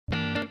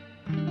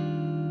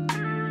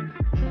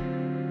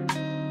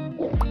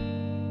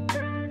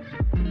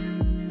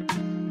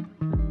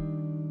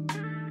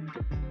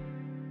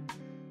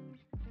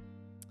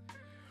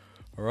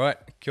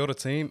Kia ora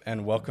team,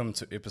 and welcome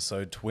to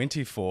episode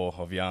 24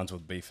 of Yarns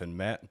with Beef and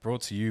Matt,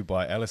 brought to you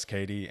by Alice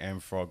Katie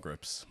and Frog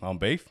Grips. I'm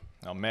Beef.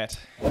 I'm Matt.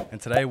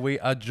 And today we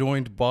are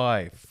joined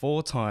by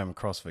four-time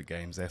CrossFit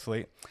Games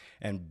athlete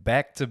and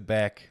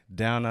back-to-back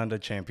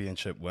Downunder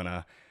Championship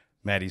winner,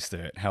 Maddie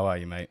Sturt. How are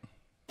you, mate?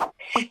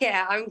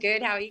 Yeah, I'm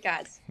good. How are you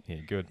guys?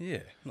 Yeah, good.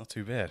 Yeah, not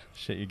too bad.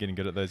 Shit, you're getting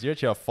good at those. You're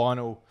actually our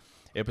final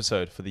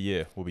episode for the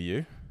year will be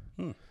you.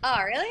 Oh,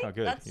 really? Oh,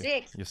 good. That's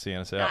sick. You're seeing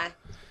us out. Nice.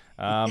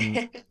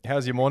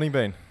 How's your morning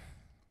been?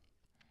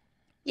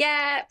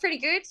 Yeah, pretty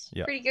good.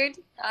 Yeah. Pretty good.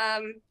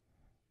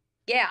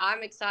 Yeah,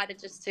 I'm excited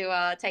just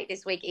to take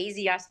this week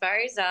easy, I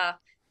suppose.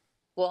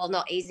 Well,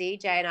 not easy.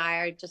 Jay and I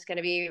are just going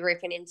to be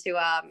ripping into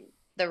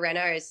the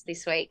Renos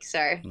this week,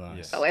 so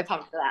Nice. but we're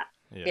pumped for that.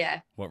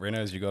 Yeah. What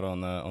Renos you got on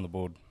the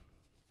board?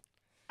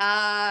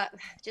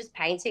 Just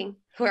painting.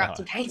 We're up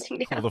to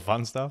painting now. All the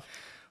fun stuff.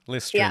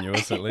 Less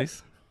strenuous, at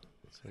least.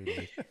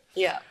 Sweet.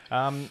 Yeah.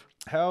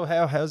 How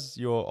has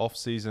your off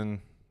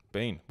season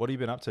been? What have you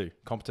been up to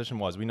competition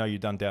wise? We know you've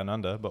done Down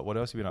Under, but what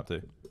else have you been up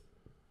to?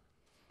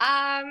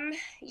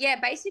 Yeah,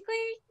 basically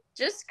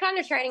just kind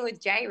of training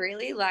with Jay,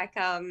 really. Like,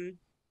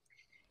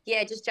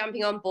 yeah, just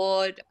jumping on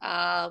board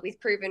with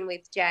Proven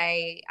with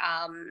Jay.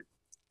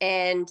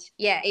 And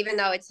yeah, even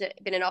though it's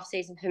been an off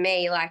season for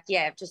me, like,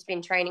 yeah, I've just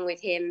been training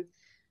with him.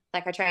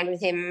 Like, I trained with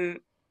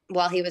him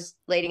while he was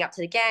leading up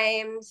to the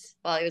games,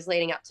 while he was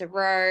leading up to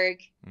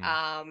Rogue.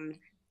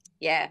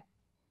 Yeah,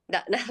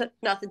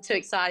 nothing too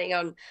exciting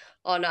on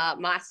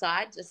my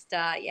side. Just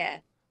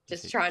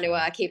trying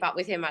to keep up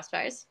with him, I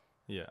suppose.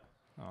 Yeah.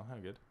 Oh, how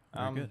good.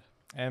 Very good.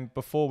 And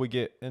before we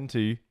get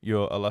into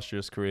your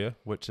illustrious career,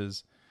 which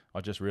is,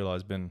 I just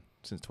realised, been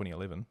since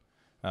 2011,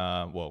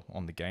 well,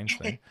 on the games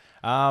thing,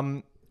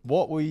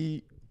 what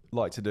we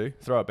like to do,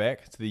 throw it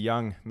back to the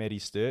young Maddie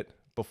Sturt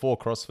before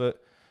CrossFit.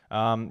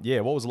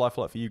 What was life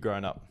like for you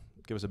growing up?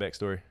 Give us a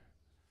backstory.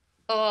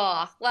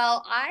 Oh,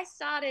 well, I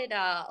started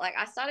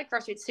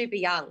CrossFit super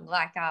young.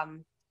 Like, I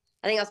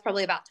think I was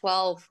probably about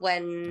 12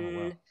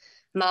 when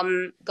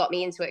Mum got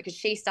me into it, because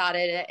she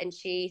started it and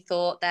she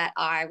thought that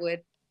I'd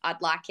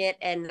like it.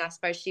 And I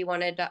suppose she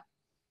wanted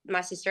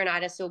my sister and I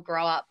to still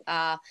grow up,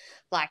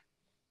 like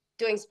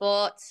doing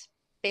sports,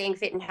 being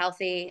fit and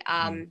healthy.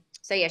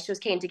 So yeah, she was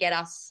keen to get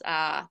us,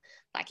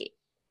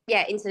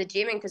 into the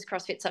gym, and because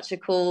CrossFit's such a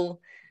cool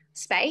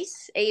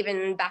space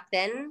even back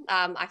then.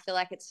 I feel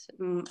like it's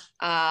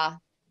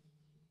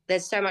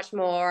there's so much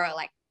more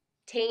like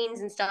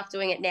teens and stuff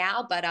doing it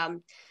now, but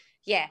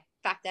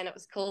back then it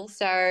was cool.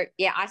 So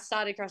yeah, I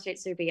started CrossFit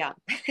super young.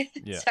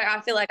 Yeah. So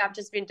I feel like I've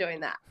just been doing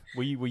that.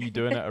 Were you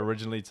doing it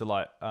originally to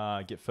like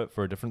get fit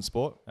for a different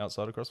sport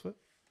outside of CrossFit?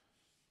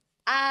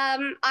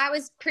 I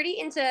was pretty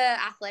into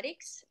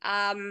athletics,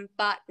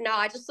 but no,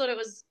 I just thought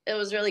it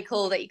was really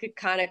cool that you could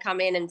kind of come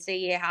in and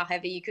see how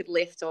heavy you could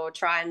lift, or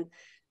try and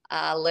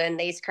learn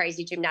these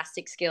crazy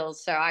gymnastic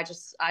skills. So I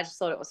just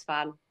thought it was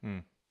fun.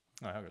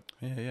 Oh, how good.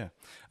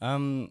 Yeah.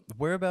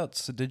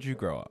 Whereabouts did you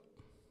grow up?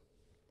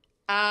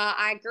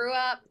 I grew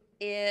up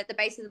at the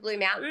base of the Blue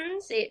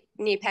Mountains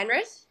near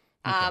Penrith.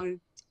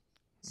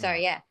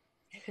 Okay. Yeah.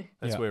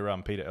 That's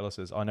where Peter Ellis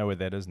is. I know where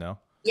that is now.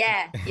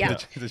 Yeah.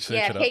 Did you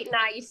search it up? Pete and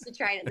I used to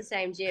train at the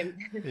same gym.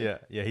 Yeah,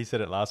 he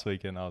said it last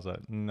week and I was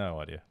like, no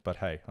idea. But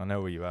hey, I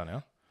know where you are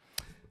now.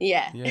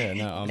 Yeah. Yeah,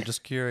 no, I'm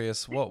just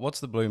curious.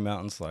 What's the Blue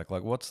Mountains like?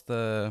 Like, what's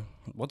the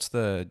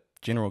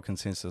general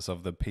consensus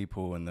of the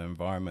people and the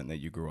environment that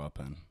you grew up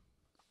in?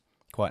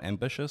 Quite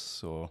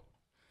ambitious, or?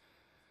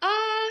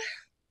 I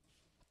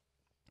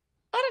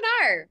don't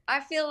know.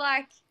 I feel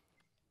like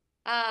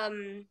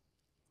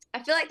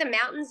the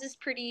mountains is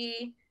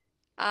pretty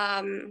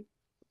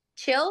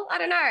chill. I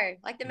don't know.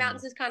 Like, the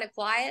mountains is kind of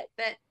quiet,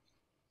 but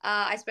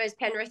I suppose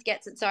Penrith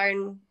gets its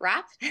own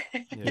rap.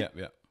 Yeah.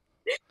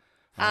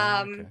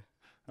 Okay.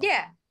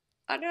 Yeah,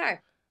 I don't know.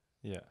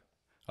 Yeah.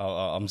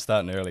 I'm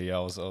starting early. I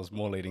was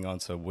more leading on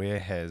to where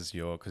has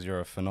because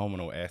you're a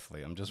phenomenal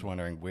athlete. I'm just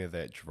wondering where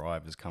that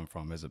drive has come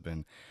from. Has it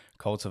been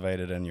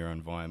cultivated in your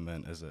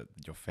environment? Is it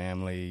your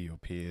family, your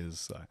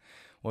peers?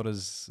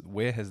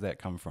 Where has that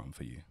come from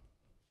for you?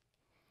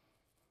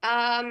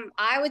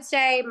 I would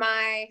say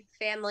my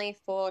family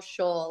for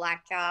sure.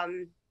 Like,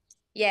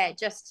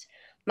 just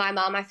my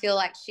mum. I feel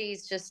like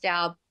she's just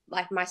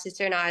my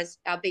sister and I's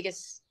our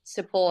biggest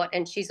support,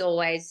 and she's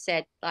always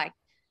said, like,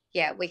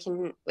 yeah, we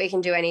can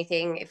do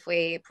anything if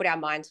we put our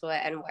mind to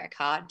it and work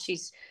hard.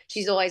 She's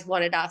always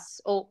wanted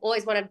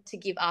to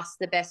give us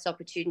the best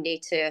opportunity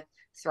to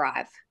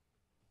thrive.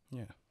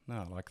 Yeah,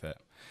 no, I like that.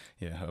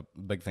 Yeah, a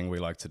big thing we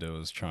like to do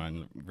is try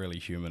and really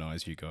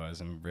humanize you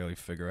guys and really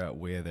figure out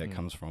where that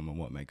comes from and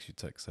what makes you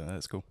tick. So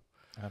that's cool.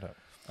 I don't.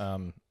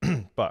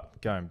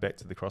 But going back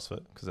to the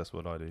CrossFit, because that's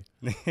what I do.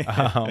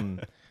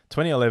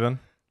 2011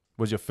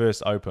 was your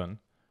first open.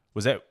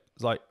 Was that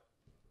like,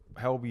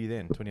 how old were you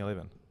then?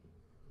 2011.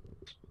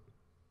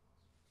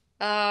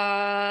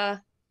 Trying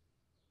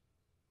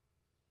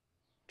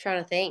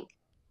to think.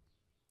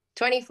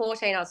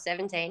 2014, I was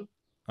 17.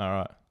 All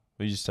right.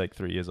 We just take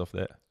 3 years off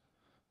that.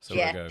 So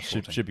Yeah. we'll go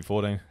Should 14. be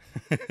 14.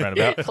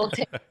 Roundabout.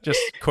 14. Just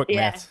quick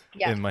Yeah, maths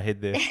yeah. in my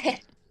head there.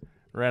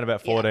 Around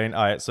about Yeah. 14.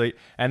 All right, sweet.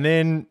 And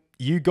then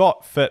you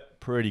got fit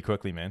pretty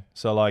quickly, man.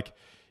 So like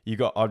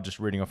I'm just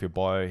reading off your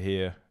bio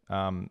here.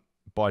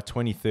 By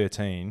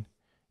 2013,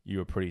 you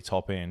were pretty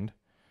top end.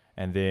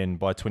 And then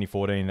by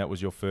 2014, that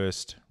was your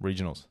first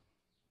regionals.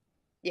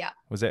 Yeah.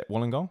 Was that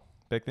Wollongong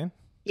back then?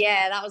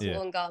 Yeah, that was Yeah.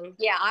 Wollongong.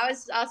 Yeah, I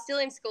was still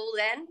in school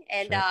then,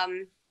 and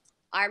Sure.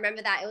 I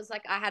remember that it was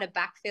like I had a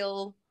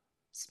backfill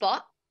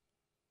spot,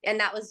 and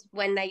that was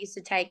when they used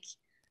to take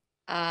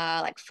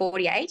like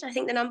 48, I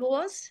think the number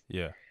was.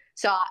 Yeah.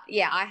 So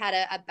yeah, I had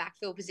a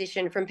backfill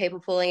position from people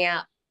pulling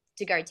out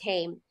to go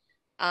team.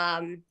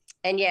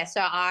 And yeah, so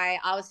I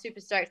was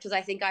super stoked because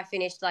I think I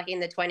finished like in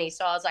the 20s.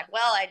 So I was like,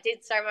 well, I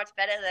did so much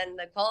better than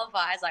the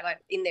qualifiers, like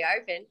in the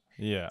open.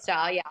 Yeah. So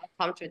yeah, I'm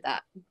pumped with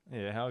that.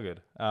 Yeah, how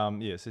good.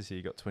 Yeah, so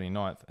you got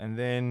 29th. And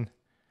then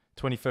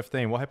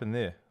 2015, what happened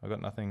there? I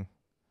got nothing.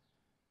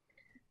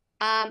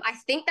 I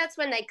think that's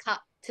when they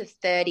cut to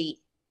 30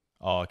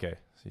 Oh, okay.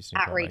 So you still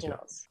at can't make it.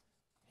 regionals.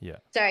 Yeah.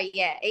 So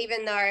yeah,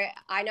 even though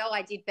I know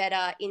I did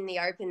better in the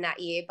open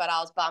that year, but I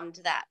was bummed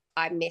that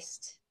I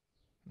missed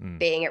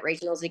being at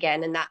regionals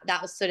again, and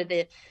that was sort of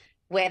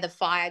where the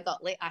fire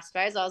got lit, I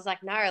suppose. I was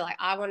like, no, like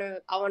I want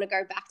to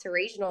go back to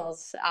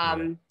regionals.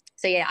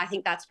 So yeah, I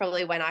think that's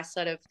probably when I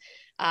sort of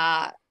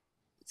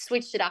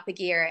switched it up a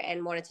gear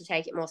and wanted to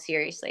take it more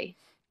seriously.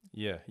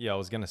 Yeah, I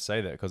was going to say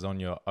that because on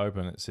your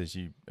open it says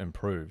you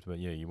improved, but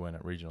yeah, you weren't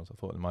at regionals. I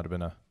thought it might have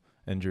been a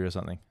injury or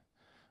something.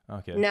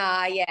 Okay.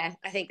 Nah, yeah,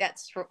 I think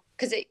that's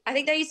because I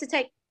think they used to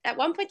take, at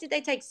one point, did they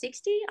take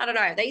 60? I don't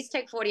know. They used to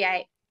take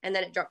 48 and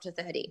then it dropped to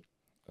 30.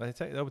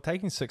 They were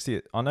taking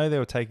 60. I know they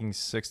were taking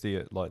 60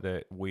 at like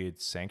that weird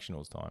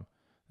sanctionals time.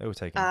 They were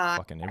taking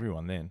fucking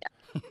everyone then. Yeah.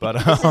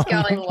 But this is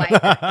going way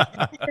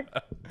back.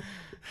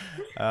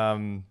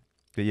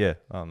 But yeah,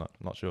 I'm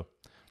not sure.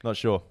 Not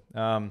sure.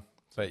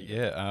 But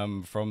yeah,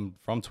 from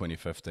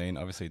 2015,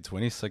 obviously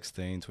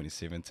 2016,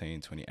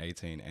 2017,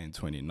 2018, and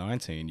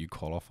 2019, you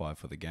qualified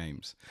for the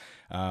games.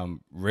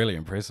 Really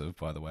impressive,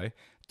 by the way.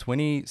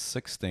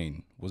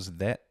 2016, was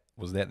that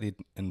the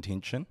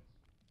intention?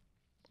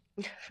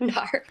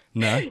 No.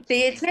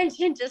 The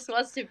intention just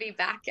was to be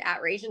back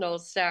at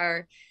regionals.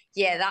 So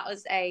yeah, that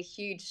was a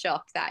huge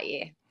shock that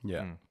year.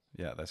 Yeah.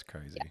 Yeah, that's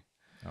crazy. Yeah.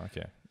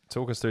 Okay.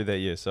 Talk us through that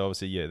year. So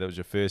obviously, yeah, that was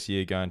your first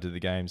year going to the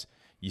games.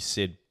 You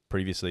said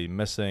previously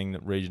missing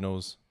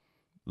regionals,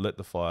 lit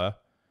the fire.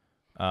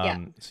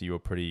 So you were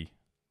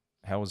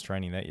how was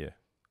training that year?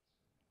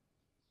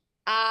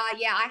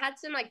 Yeah, I had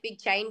some like big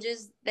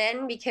changes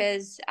then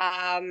because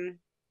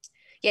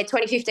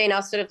 2015 I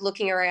was sort of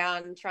looking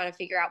around trying to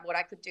figure out what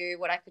I could do,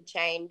 what I could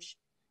change.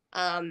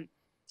 So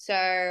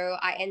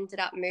I ended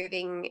up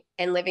moving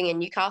and living in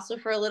Newcastle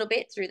for a little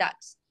bit through that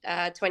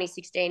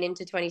 2016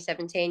 into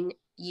 2017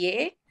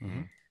 year.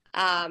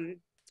 Mm-hmm.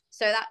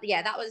 So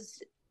that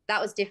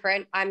was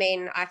different. I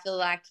mean, I feel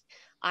like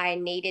I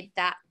needed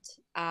that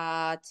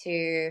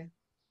to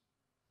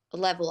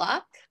level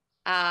up.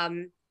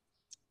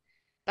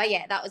 But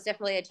yeah, that was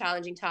definitely a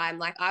challenging time.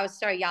 Like I was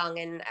so young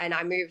and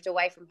I moved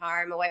away from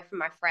home, away from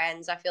my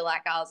friends. I feel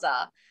like I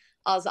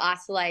was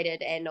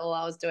isolated and all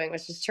I was doing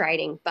was just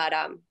training. But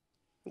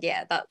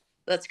yeah,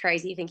 that's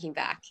crazy thinking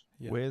back.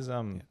 Yeah.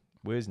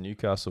 Where's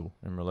Newcastle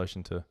in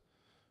relation to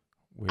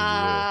where you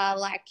were?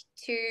 Like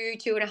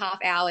 2.5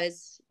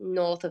 hours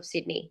north of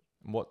Sydney.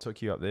 What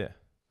took you up there?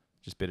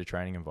 Just better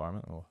training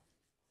environment or?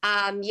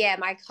 Yeah,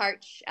 my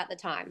coach at the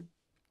time.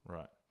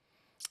 Right.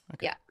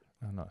 Okay. Yeah.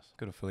 Oh, nice.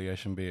 Good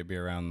affiliation, be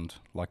around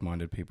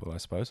like-minded people, I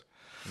suppose.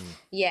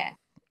 Yeah.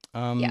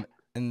 And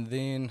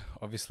then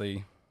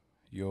obviously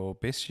your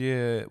best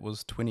year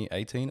was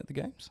 2018 at the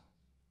games?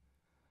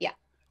 Yeah.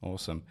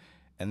 Awesome.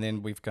 And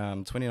then we've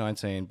come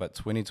 2019, but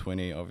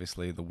 2020,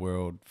 obviously the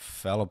world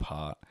fell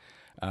apart.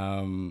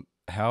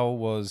 How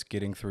was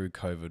getting through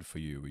COVID for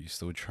you? Were you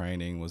still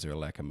training? Was there a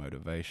lack of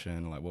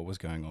motivation? Like what was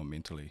going on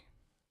mentally?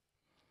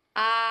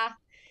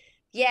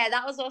 Yeah,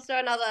 that was also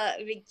another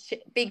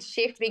big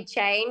shift, big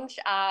change.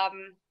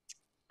 I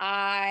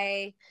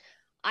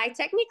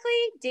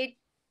technically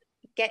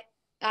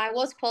I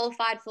was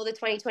qualified for the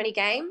 2020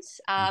 games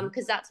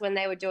because that's when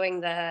they were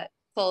doing the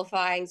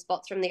qualifying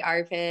spots from the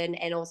open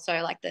and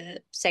also like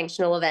the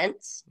sanctional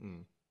events.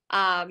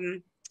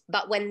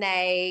 But when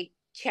they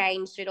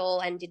changed it all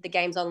and did the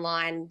games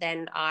online,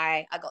 then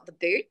I got the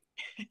boot.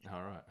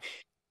 All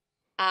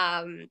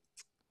right.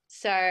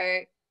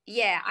 So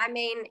yeah, I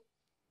mean,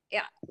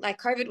 yeah, like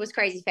COVID was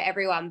crazy for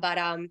everyone, but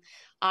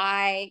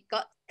I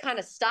got kind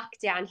of stuck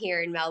down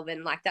here in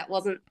Melbourne. Like that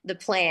wasn't the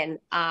plan.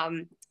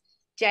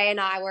 Jay and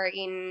I were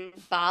in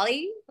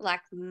Bali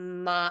like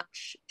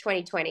March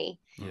 2020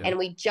 and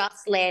we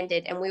just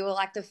landed and we were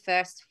like the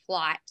first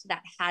flight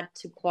that had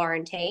to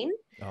quarantine.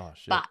 Oh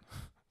shit. But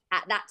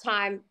at that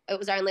time it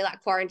was only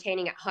like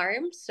quarantining at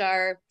home.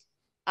 So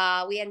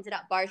we ended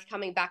up both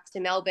coming back to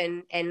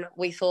Melbourne and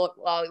we thought,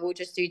 well, we'll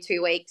just do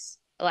 2 weeks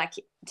like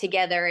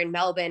together in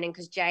Melbourne. And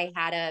because Jay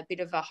had a bit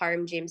of a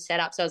home gym set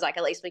up, so I was like,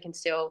 at least we can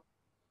still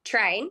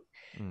train.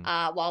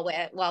 while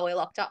we're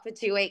locked up for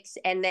 2 weeks.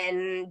 And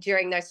then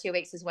during those 2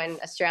 weeks is when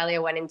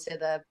Australia went into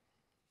the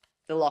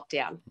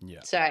lockdown. Yeah.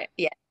 So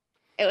yeah,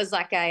 it was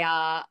like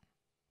a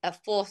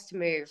forced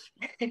move.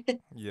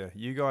 Yeah,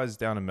 you guys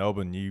down in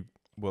Melbourne, you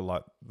were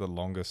like the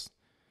longest,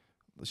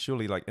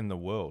 surely like in the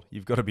world.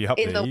 You've got to be up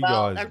In there. the You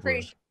world, guys I'm pretty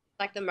were, sure it's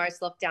like the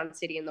most locked down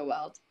city in the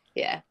world.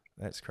 Yeah.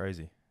 That's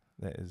crazy.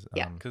 That is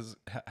Yeah. Because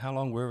how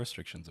long were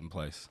restrictions in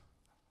place?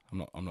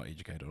 I'm not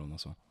educated on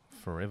this one.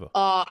 forever.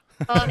 Oh,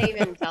 I can't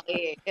even tell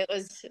you.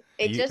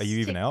 Are you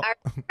even out? I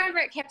remember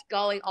it kept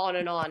going on,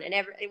 and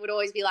it would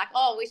always be like,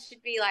 oh, we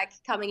should be like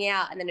coming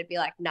out, and then it'd be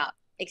like, no,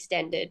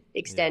 extended.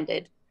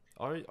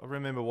 I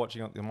remember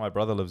watching, my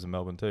brother lives in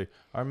Melbourne too.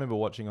 I remember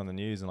watching on the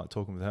news and like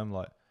talking with him,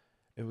 like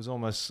it was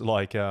almost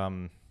like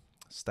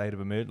state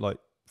of emergency, like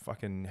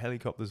fucking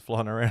helicopters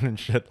flying around and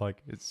shit. Like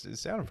it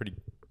sounded pretty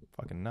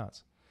fucking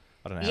nuts.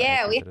 I don't know how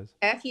Yeah, we accurate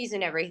have it is. curfews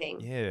and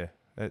everything. Yeah,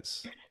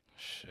 that's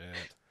Shit.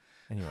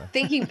 anyway.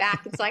 Thinking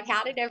back, it's like,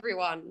 how did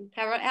everyone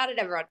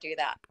do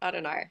that? I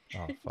don't know.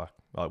 Oh fuck!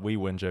 Like we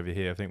whinge over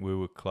here. I think we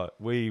were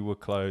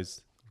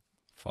closed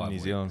in New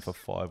Zealand for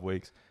 5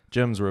 weeks.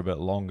 Gyms were a bit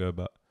longer,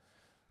 but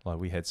like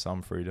we had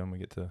some freedom. We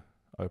get to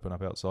open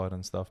up outside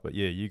and stuff. But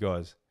yeah, you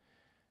guys,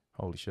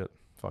 holy shit,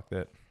 fuck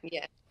that.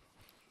 Yeah.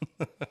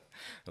 It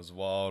was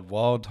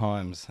wild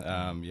times.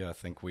 Yeah, I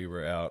think we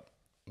were out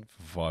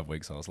for 5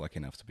 weeks. I was lucky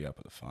enough to be up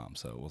at the farm,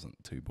 so it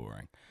wasn't too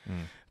boring.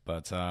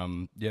 But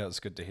yeah, it's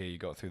good to hear you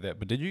got through that.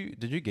 But did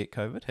you get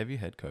COVID? Have you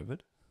had COVID?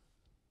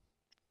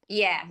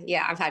 Yeah,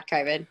 I've had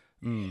COVID,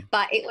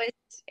 but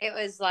it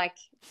was like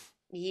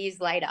years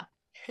later.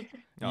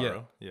 Oh, yeah,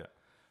 really? Yeah.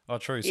 Oh,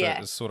 true. So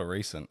Yeah. it's sort of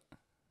recent.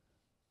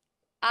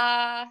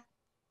 Yeah,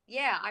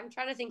 I'm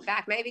trying to think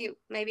back. Maybe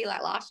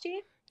like last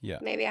year. Yeah.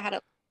 Maybe I had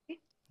it.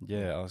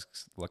 Yeah, I was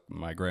like,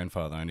 my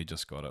grandfather only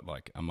just got it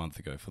like a month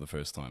ago for the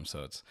first time,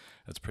 so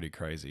it's pretty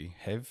crazy.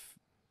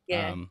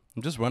 I'm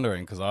just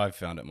wondering because I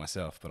found it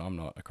myself, but I'm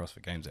not a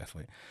CrossFit Games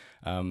athlete.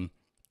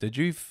 Did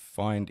you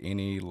find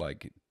any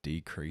like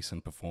decrease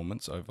in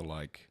performance over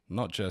like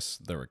not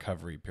just the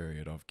recovery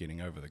period of getting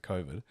over the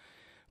COVID,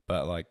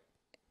 but like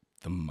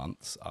the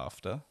months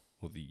after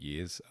or the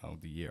years or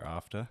the year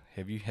after?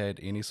 Have you had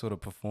any sort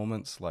of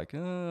performance like,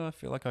 I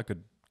feel like I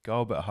could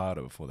go a bit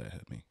harder before that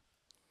hit me?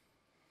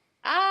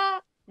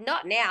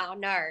 Not now,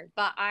 no.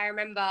 But I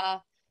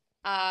remember,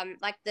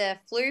 like the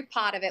flu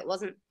part of it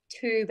wasn't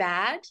too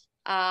bad,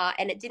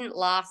 and it didn't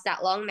last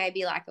that long,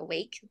 maybe like a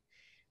week.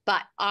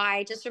 But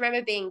I just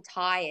remember being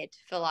tired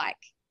for like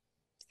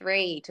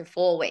 3 to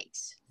 4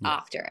 weeks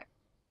after it.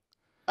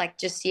 Like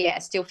just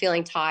still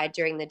feeling tired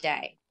during the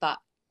day. But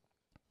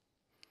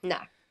no,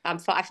 I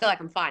feel like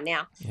I'm fine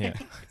now. Yeah.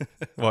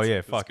 Well,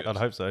 yeah. Fuck. good. I'd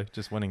hope so.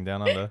 Just winning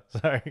down under.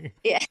 So.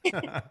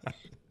 Yeah.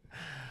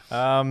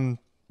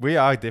 We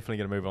are definitely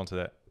going to move on to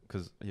that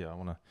because I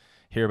want to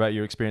hear about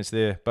your experience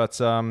there. But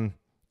going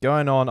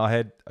on, I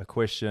had a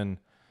question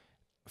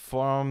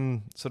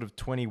from sort of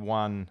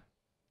 21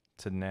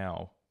 to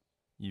now.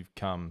 You've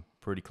come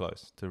pretty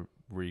close to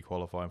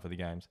re-qualifying for the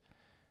games.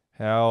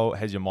 How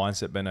has your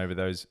mindset been over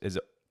those? Is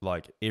it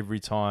like every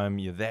time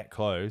you're that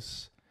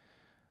close,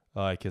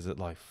 like is it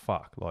like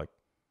fuck, like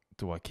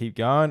do I keep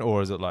going,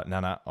 or is it like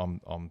no,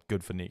 I'm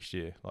good for next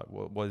year? Like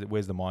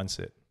where's the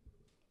mindset?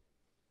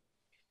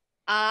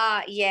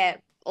 Yeah,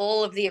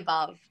 all of the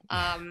above.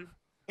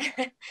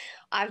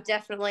 I've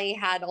definitely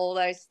had all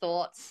those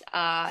thoughts.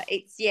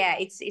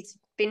 It's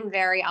been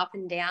very up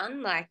and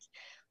down. Like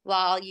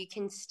while you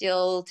can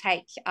still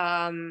take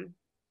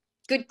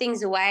good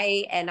things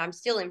away and I'm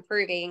still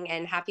improving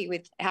and happy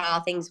with how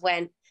things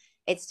went,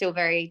 it's still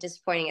very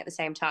disappointing at the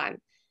same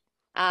time.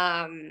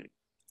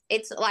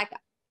 It's like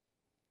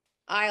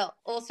I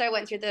also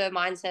went through the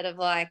mindset of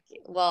like,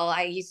 well,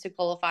 I used to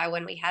qualify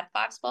when we had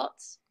 5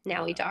 spots.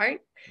 Now we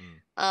don't.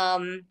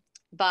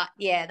 But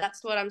yeah,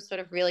 that's what I'm sort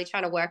of really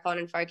trying to work on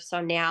and focus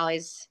on now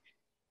is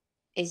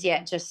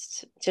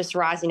just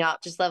rising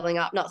up, just leveling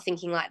up, not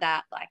thinking like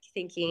that, like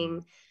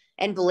thinking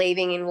and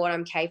believing in what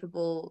I'm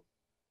capable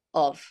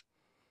of.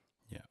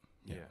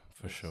 Yeah,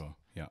 for sure.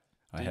 Yeah.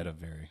 I had a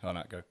very,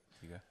 no, go.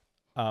 You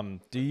go.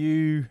 Do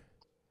you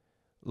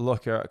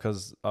look at,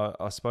 because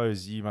I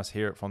suppose you must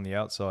hear it from the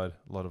outside,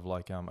 a lot of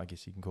like, I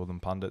guess you can call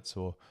them pundits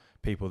or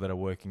people that are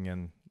working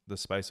in the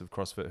space of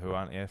CrossFit who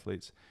aren't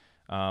athletes.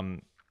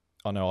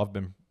 I know I've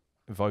been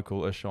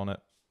vocal-ish on it,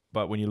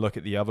 but when you look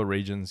at the other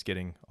regions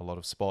getting a lot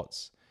of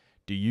spots,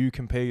 do you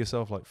compare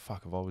yourself like,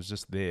 fuck, if I was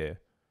just there,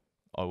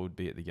 I would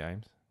be at the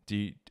games? Do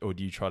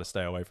you try to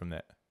stay away from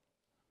that?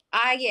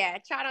 I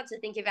try not to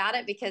think about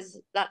it because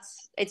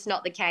it's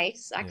not the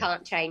case. I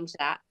can't change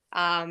that.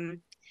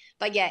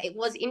 But yeah, it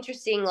was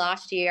interesting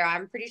last year.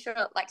 I'm pretty sure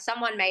like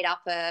someone made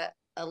up a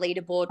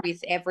leaderboard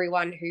with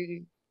everyone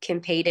who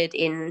competed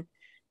in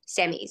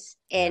semis,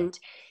 and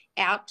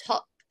our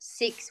top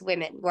 6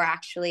 women were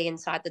actually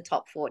inside the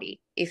top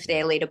 40 if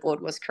their leaderboard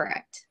was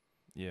correct.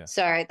 Yeah.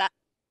 So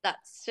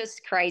that's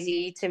just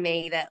crazy to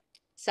me that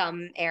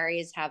some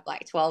areas have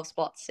like 12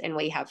 spots and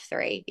we have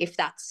 3. If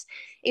that's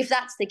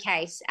the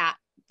case at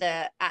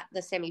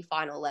the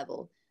semi-final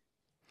level.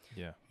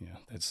 Yeah. Yeah,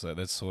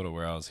 that's sort of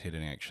where I was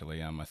heading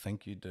actually. I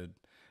think you did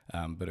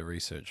a bit of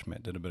research.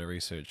 Matt did a bit of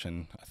research,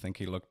 and I think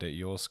he looked at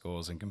your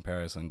scores in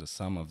comparison to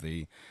some of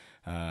the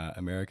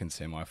American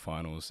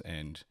semifinals,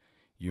 and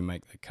you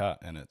make the cut,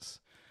 and it's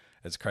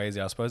crazy.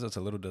 I suppose it's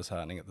a little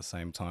disheartening at the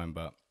same time,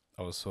 but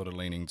I was sort of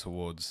leaning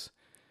towards,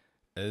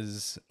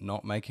 is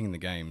not making the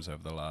games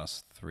over the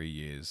last 3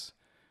 years,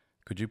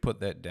 could you put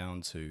that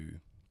down to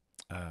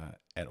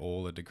at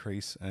all a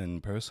decrease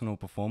in personal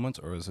performance,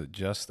 or is it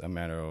just a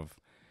matter of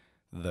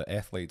the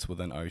athletes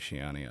within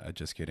Oceania are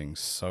just getting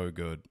so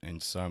good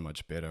and so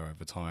much better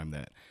over time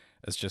that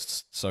it's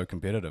just so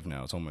competitive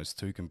now? It's almost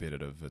too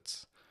competitive.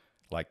 It's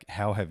like,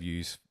 how have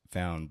you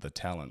found the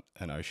talent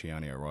in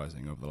Oceania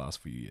rising over the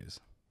last few years?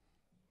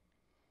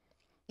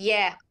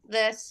 Yeah,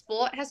 the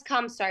sport has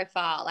come so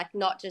far, like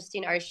not just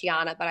in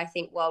Oceania, but I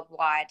think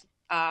worldwide.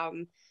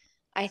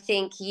 I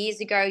think years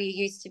ago you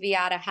used to be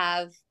able to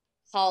have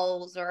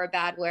holes or a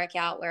bad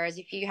workout, whereas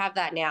if you have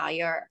that now,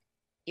 you're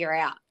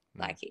out.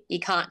 Like you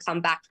can't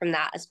come back from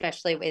that,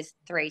 especially with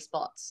 3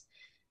 spots.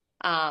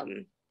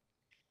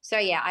 So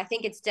yeah, I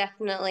think it's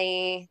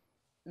definitely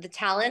the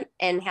talent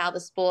and how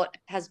the sport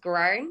has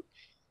grown.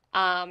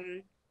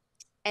 And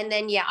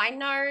then yeah, I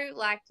know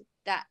like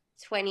that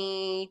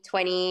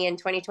 2020 and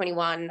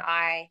 2021,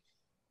 I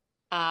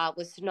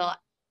was not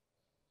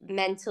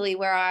mentally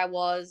where I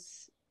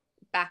was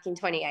back in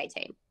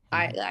 2018.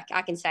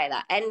 I can say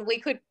that, and we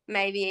could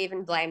maybe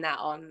even blame that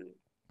on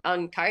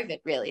COVID,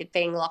 really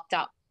being locked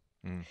up,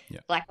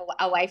 like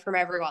away from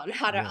everyone.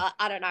 I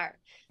don't know.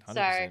 100%.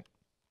 So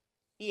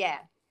yeah,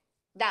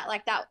 that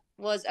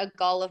was a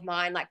goal of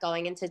mine, like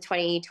going into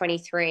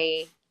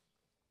 2023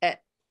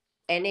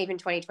 and even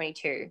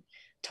 2022.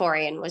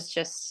 Torian was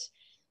just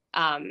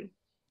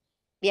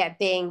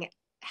being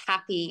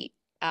happy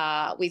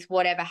with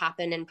whatever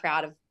happened and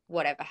proud of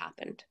whatever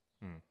happened.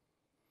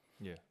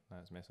 Yeah,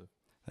 that's massive.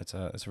 That's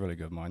a really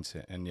good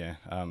mindset. And yeah,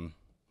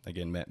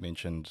 again, Matt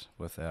mentioned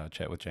with our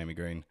chat with Jamie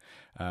Green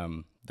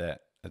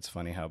that it's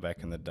funny how back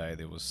in the day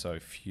there was so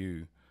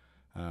few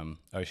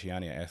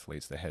Oceania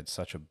athletes that had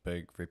such a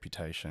big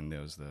reputation.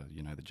 There was the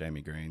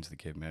Jamie Greens, the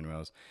Kev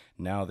Manuels.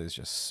 Now there's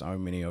just so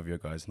many of your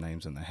guys'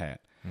 names in the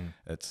hat.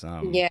 It's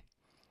the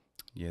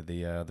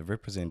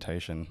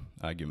representation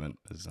argument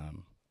is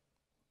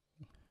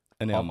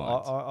in our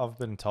minds. I've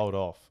been told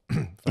off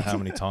for how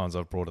many times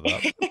I've brought it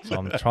up, so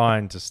I'm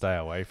trying to stay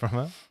away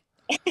from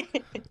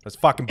it. That's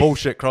fucking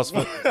bullshit,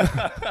 CrossFit.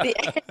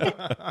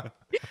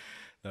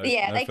 They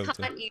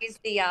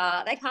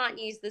can't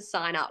use the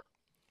sign up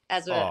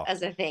as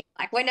a thing.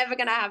 Like, we're never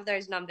gonna have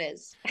those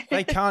numbers.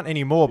 They can't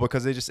anymore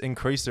because they just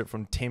increased it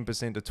from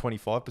 10% to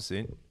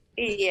 25%.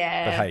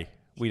 Yeah. But hey,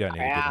 we don't need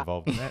to get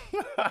involved in that.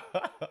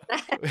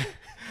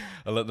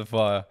 I lit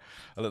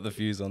the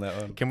fuse on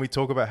that one. Can we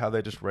talk about how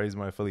they just raised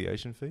my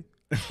affiliation fee?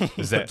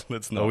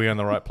 Let's not. Are we on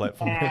the right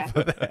platform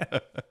for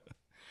that?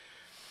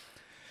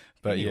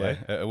 But anyway,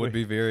 it would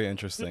be very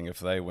interesting if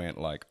they went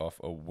like off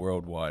a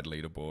worldwide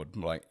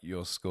leaderboard. Like,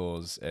 your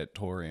scores at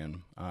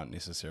Torian aren't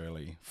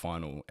necessarily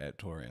final at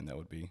Torian. That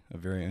would be a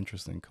very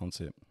interesting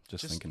concept.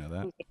 Just thinking of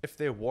that. If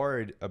they're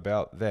worried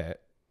about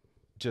that,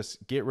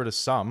 just get rid of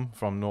some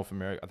from North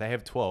America. They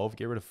have 12.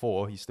 Get rid of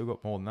 4. You still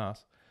got more than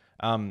us.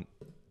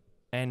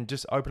 And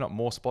just open up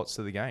more spots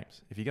to the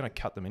games. If you're going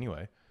to cut them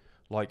anyway,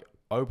 like,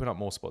 open up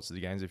more spots to the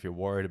games if you're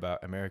worried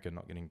about America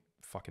not getting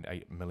fucking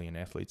 8 million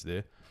athletes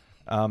there.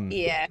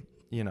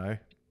 You know,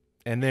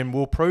 and then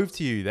we'll prove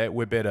to you that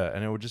we're better,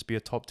 and it will just be a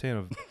top 10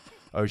 of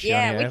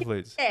Oceania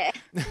athletes.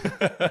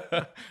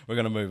 We're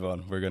going to move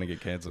on. We're going to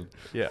get cancelled.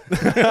 Yeah.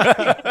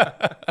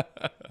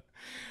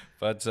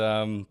 But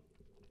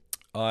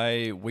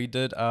we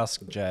did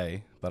ask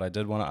Jay, but I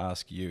did want to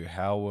ask you,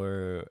 how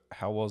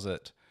was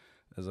it?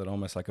 Is it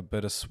almost like a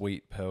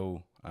bittersweet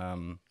pill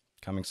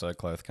coming so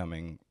close,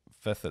 coming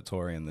 5th at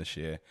Torian this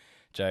year?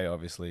 Jay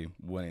obviously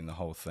winning the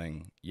whole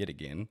thing yet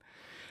again.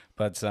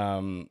 But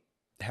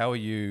how are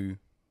you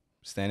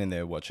standing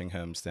there watching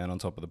him stand on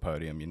top of the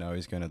podium? You know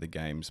he's going to the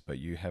games, but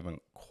you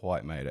haven't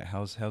quite made it.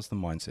 How's the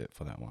mindset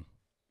for that one?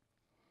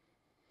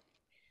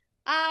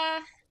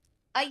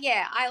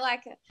 Yeah, I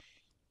like it.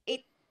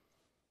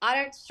 I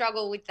don't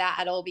struggle with that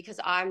at all because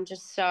I'm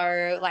just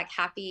so like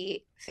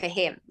happy for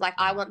him. Like,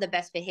 I want the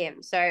best for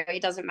him. So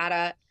it doesn't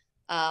matter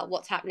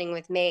what's happening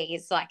with me.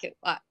 It's like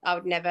I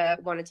would never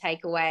want to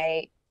take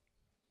away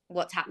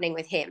what's happening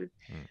with him.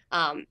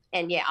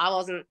 And yeah, I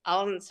wasn't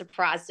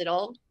surprised at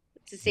all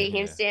to see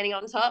him standing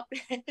on top.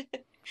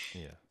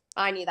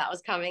 I knew that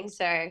was coming.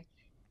 So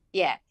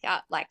yeah,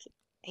 like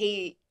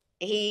he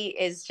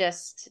is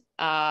just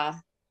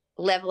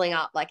leveling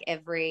up like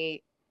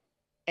every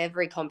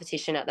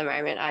competition at the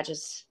moment.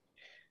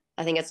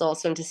 I think it's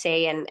awesome to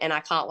see, and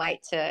I can't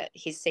wait to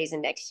his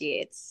season next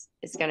year.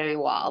 It's going to be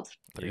wild.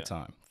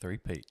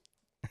 3-peat.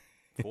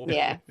 4,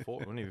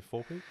 wouldn't he be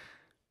 4-peat?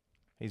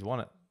 He's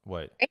won it.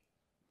 Wait.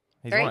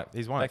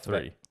 He's won it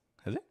 3.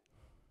 Has he?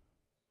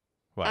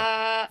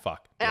 Wait.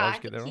 Fuck. Did I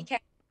just get that wrong? He came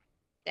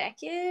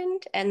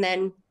second and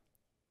then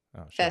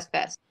first.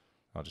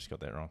 I just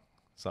got that wrong.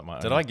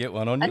 Did I get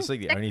one on you? That's like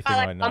the only thing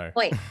I know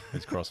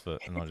is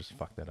CrossFit, and I just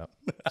fucked that up.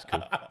 It's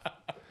cool.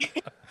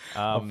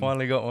 I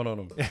finally got one on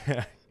him.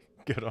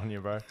 Good on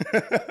you, bro.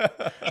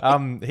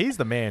 He's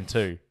the man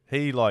too.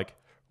 He like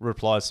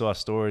replies to our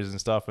stories and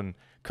stuff, and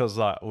because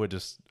like we're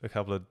just a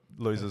couple of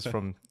losers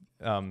from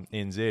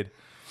NZ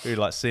who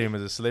like see him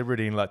as a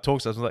celebrity and like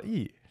talks to us. I'm like,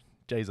 yeah,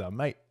 Jay's our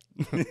mate.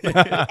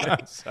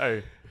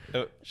 So,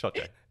 shot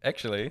Jay.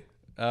 Actually,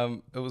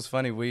 it was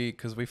funny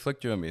because we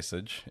flicked you a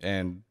message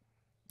and.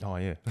 Oh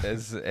yeah.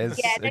 As then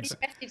you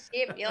messaged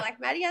him. You're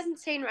like, Maddie hasn't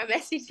seen my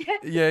message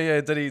yet.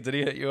 Yeah. Did he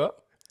hit you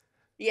up?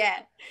 Yeah.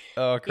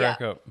 Oh, crack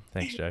up.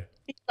 Thanks, Joe.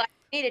 He's like,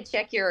 you need to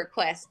check your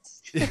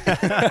requests.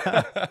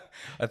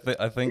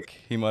 I think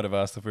he might have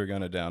asked if we were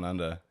going to Down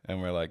Under,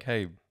 and we're like,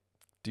 hey,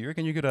 do you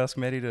reckon you could ask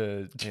Maddie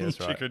to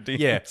check her DMs?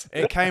 Yeah,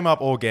 it came up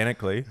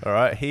organically. All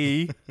right,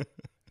 he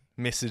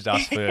messaged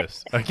us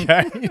first.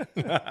 Okay.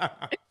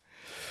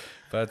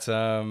 But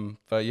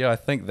yeah, I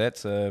think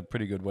that's a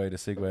pretty good way to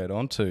segue it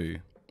onto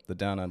the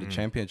Downunder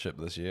Championship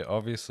this year.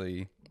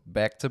 Obviously,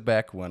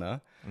 back-to-back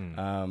winner.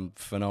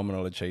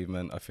 Phenomenal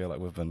achievement. I feel like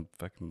we've been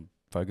fucking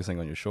focusing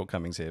on your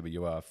shortcomings here, but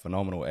you are a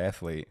phenomenal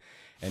athlete,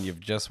 and you've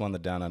just won the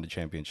Downunder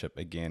Championship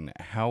again.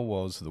 How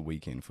was the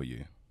weekend for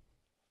you?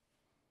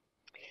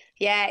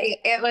 Yeah,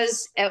 it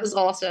was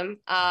awesome.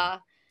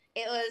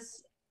 It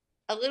was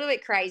a little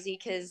bit crazy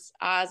because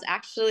I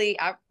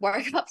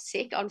woke up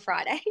sick on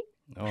Friday.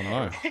 Oh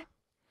no.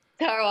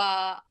 So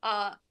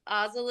I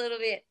was a little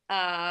bit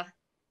I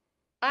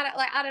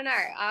don't know.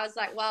 I was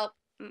like, well,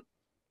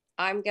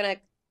 I'm gonna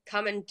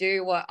come and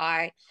do what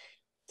I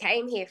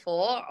came here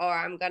for, or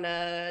I'm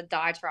gonna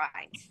die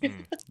trying.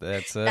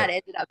 That's it. That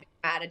ended up being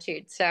my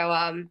attitude.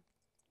 So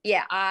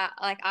yeah,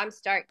 I'm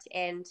stoked,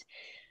 and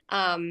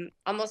I'm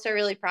also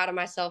really proud of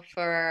myself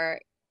for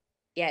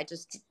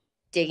just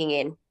digging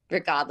in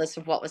regardless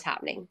of what was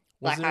happening.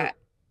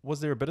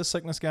 Was there a bit of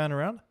sickness going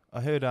around?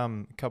 I heard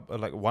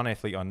one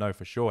athlete I know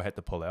for sure had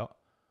to pull out.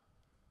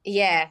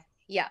 Yeah.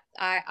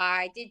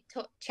 I did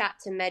chat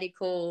to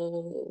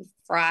medical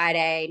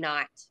Friday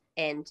night,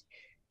 and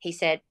he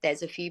said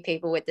there's a few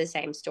people with the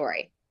same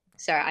story.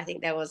 So I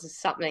think there was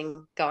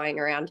something going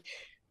around.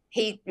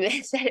 He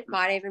said it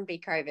might even be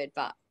COVID,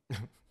 but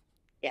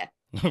yeah.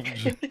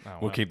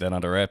 We'll keep that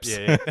under wraps.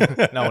 Yeah.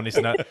 No one needs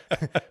to know.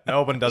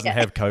 Melbourne doesn't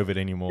have COVID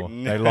anymore.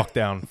 They locked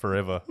down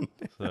forever.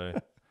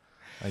 So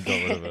they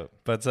got rid of it.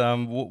 But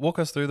walk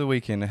us through the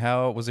weekend.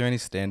 Was there any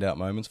standout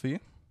moments for you?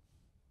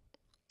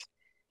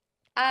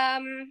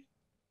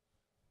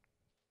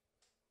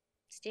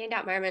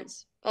 Standout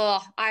moments.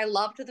 Oh, I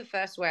loved the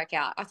first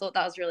workout. I thought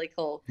that was really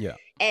cool. Yeah.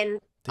 And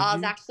I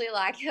was actually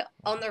like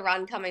on the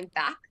run coming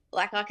back.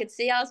 Like I could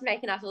see I was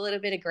making up a little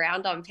bit of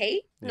ground on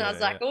Pete. And I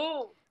was like,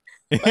 oh,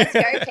 let's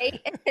go,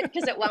 Pete.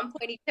 Because at one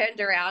point he turned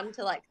around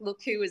to like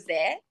look who was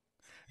there.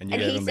 And you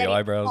gave him the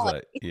eyebrows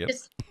like, yep.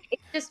 It's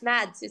just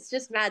Mads. It's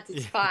just Mads.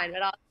 It's fine.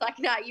 But I was like,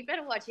 no, you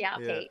better watch out,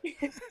 Pete.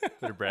 Bit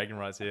of bragging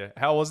rights here.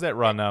 How was that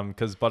run?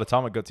 Because by the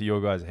time it got to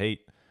your guys'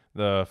 heat,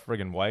 the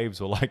friggin'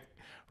 waves were like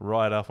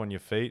right up on your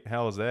feet.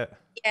 How was that?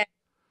 Yeah.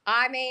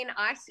 I mean,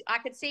 I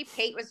could see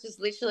Pete was just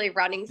literally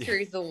running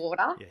through the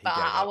water, but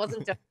I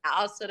wasn't doing that.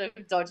 I was sort of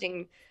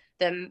dodging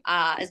them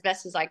as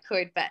best as I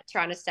could, but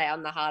trying to stay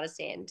on the harder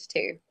sand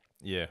too.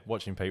 Yeah,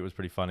 watching Pete was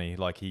pretty funny.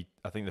 Like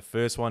I think the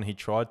first one he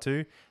tried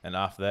to, and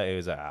after that he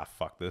was like,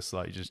 fuck this.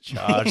 Like he just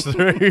charged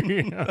through.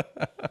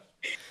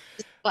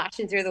 Just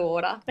splashing through the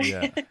water.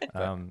 Yeah.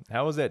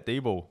 How was that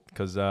D-ball?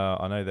 Because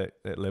I know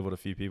that leveled a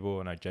few people.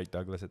 I know Jake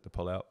Douglas had to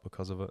pull out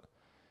because of it.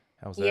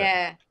 How was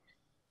that?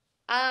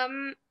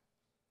 Yeah.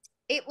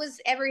 It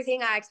was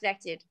everything I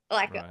expected.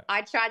 Like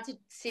I tried to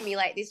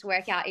simulate this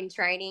workout in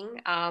training.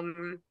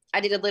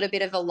 I did a little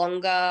bit of a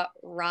longer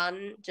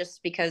run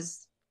just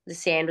because the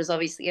sand was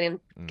obviously going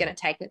to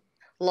take it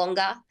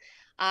longer.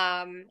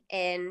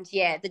 And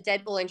yeah, the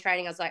dead ball in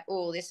training, I was like,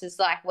 oh, this is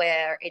like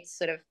where it's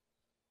sort of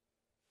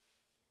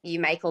you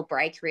make or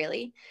break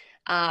really.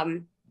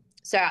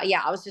 So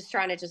yeah, I was just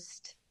trying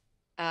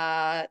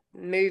to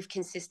move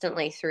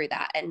consistently through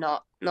that and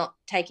not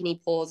take any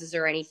pauses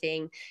or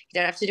anything. You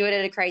don't have to do it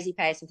at a crazy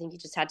pace. I think you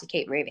just had to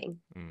keep moving.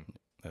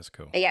 That's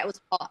cool. But yeah, it was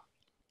hot.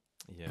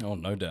 Yeah. Oh,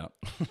 no doubt.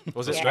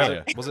 Was it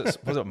Australia? Was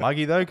it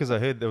muggy though? Because I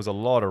heard there was a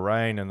lot of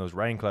rain and there was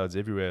rain clouds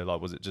everywhere.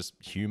 Like, was it just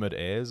humid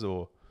airs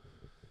or?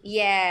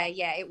 Yeah,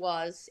 it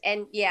was.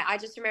 And yeah, I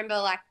just remember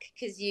like,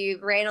 because you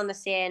ran on the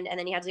sand and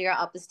then you had to go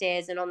up the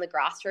stairs and on the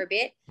grass for a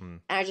bit. And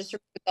I just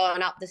remember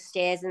going up the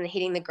stairs and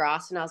hitting the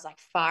grass and I was like,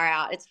 far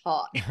out, it's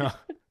hot.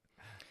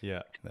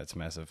 Yeah. That's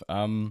massive.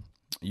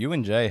 You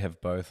and Jay have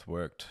both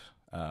worked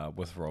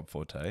with Rob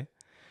Forte.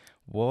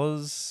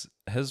 Was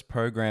his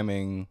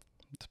programming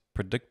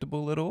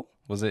predictable at all?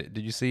 Did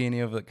you see any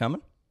of it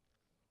coming?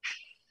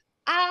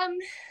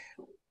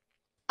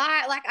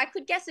 I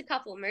could guess a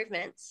couple of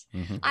movements.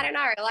 I don't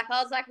know. Like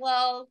I was like,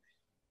 well,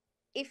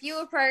 if you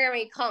were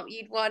programming comp,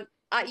 you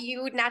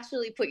would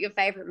naturally put your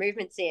favorite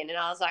movements in. And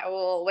I was like,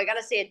 well, we're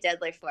gonna see a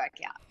deadlift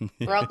workout.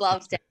 Rob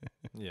loves deadlift.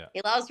 Yeah.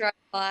 He loves rope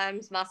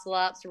climbs, muscle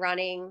ups,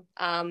 running.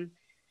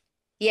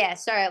 Yeah.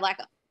 So like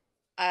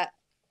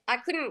I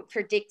couldn't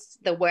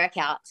predict the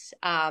workouts.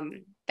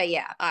 But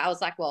yeah, I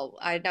was like, well,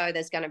 I know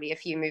there's going to be a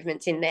few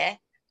movements in there.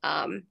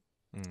 And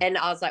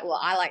I was like, well,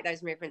 I like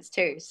those movements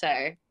too. So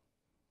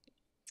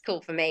it's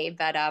cool for me.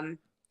 But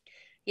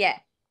yeah.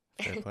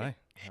 Fair play.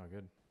 Oh,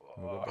 good.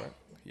 Well, good,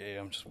 Yeah,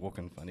 I'm just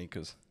walking funny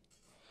because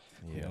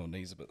my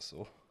knee's a bit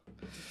sore.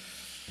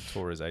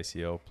 Tore his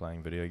ACL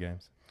playing video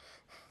games.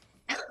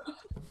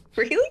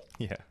 Really?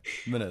 Yeah.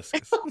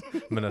 Meniscus.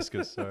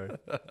 Meniscus, sorry.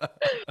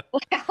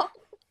 Wow.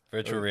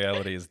 Virtual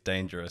reality is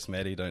dangerous,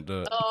 Maddie. Don't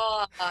do it.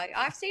 Oh,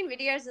 I've seen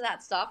videos of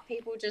that stuff.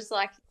 People just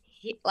like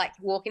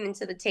walking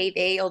into the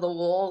TV or the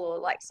wall or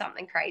like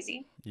something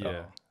crazy.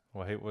 Yeah.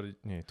 Well, hey,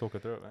 talk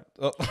it through it, mate.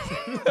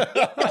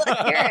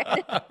 Let's hear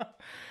it.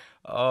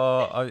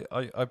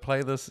 I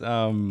play this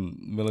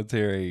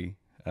military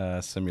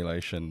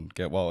simulation.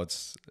 Well,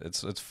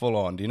 it's full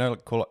on. Do you know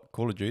like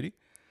Call of Duty?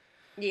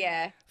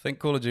 Yeah. Think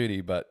Call of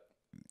Duty, but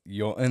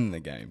you're in the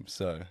game,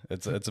 so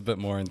it's a bit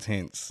more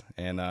intense.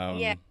 And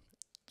Yeah.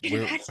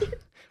 we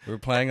were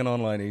playing an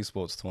online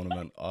esports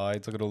tournament. I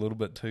took it a little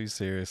bit too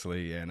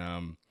seriously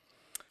and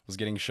was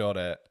getting shot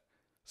at.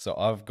 So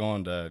I've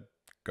gone to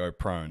go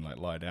prone, like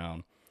lie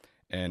down.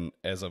 And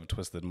as I've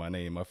twisted my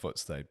knee, my foot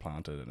stayed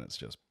planted and it's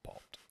just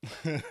popped.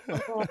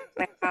 Oh,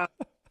 wow.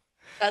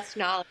 That's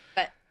gnarly.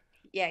 But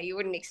yeah, you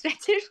wouldn't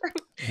expect it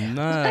from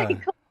Nah, Call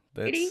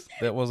of Duty.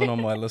 that wasn't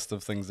on my list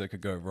of things that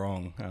could go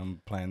wrong.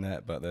 Playing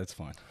that, but that's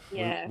fine.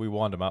 Yeah. We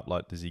wind him up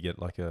like, does he get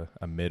like a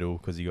medal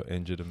because he got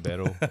injured in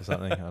battle or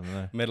something? I don't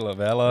know. Medal of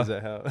Valor. Is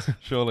that how?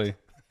 Surely.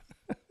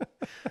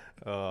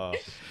 Oh,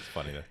 it's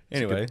funny though.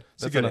 Anyway,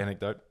 it's a good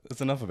anecdote.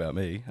 That's enough about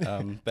me.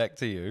 Back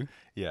to you.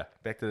 Yeah,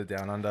 back to the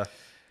Down Under.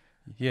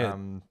 Yeah.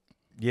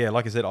 Yeah,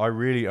 like I said, I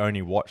really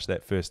only watched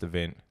that first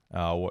event.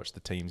 I watched the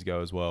teams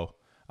go as well.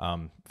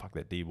 Fuck,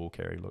 that D-ball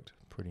carry looked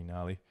pretty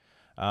gnarly.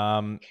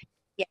 Yeah.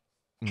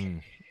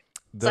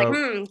 It's like,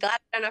 glad I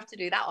don't have to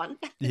do that one.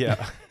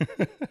 Yeah.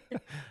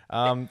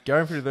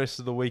 Going through the rest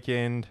of the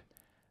weekend,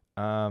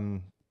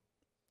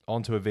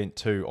 onto event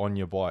 2 on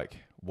your bike.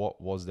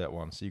 What was that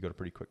one? So you got a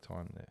pretty quick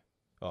time there.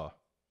 Oh,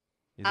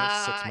 is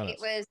that 6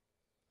 minutes? It was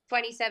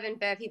 27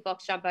 burpee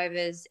box jump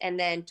overs and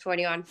then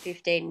 21,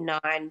 15,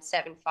 9,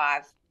 7,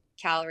 5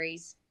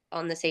 calories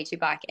on the C2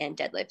 bike and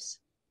deadlifts.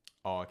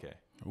 Oh, okay.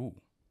 Ooh,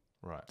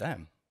 right.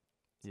 Damn.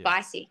 Yeah.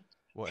 Spicy.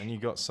 What? And you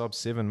got sub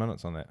 7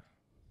 minutes on that?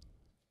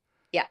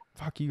 Yeah.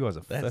 Fuck, you guys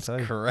are That's fit,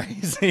 eh?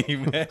 crazy,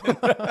 man.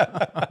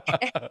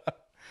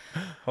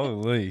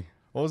 Holy.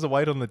 What was the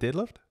weight on the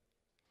deadlift?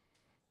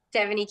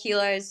 70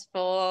 kilos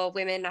for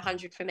women,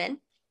 100 for men.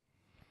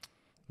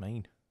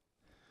 Mean.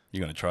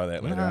 You're going to try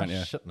that later, aren't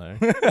you? Shit, no.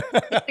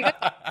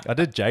 I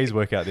did Jay's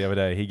workout the other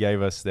day. He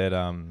gave us that,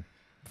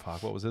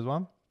 what was his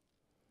one?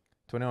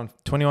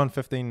 21,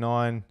 15,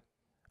 9,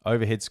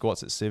 overhead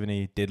squats at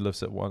 70,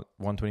 deadlifts at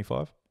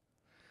 125.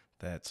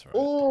 That's right.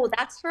 Oh,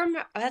 that's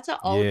an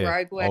old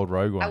Rogue work. Old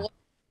Rogue one. I watched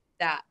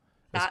that.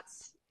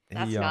 That's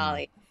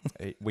gnarly.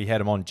 We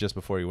had him on just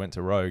before he went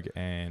to Rogue,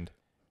 and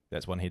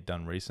that's one he'd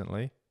done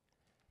recently.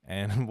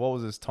 And what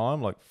was his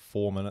time? Like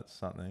 4 minutes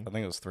something. I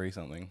think it was 3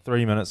 something.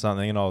 3 minutes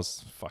something, and I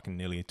was fucking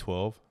nearly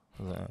 12.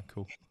 I was like, oh,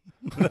 cool.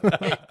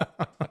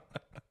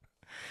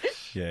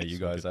 Yeah, you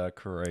guys are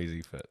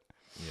crazy fit.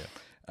 Yeah.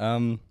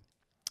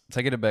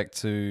 Taking it back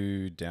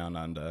to Down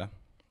Under,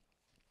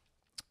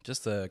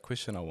 just a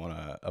question I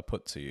want to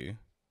put to you.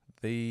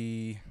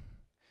 The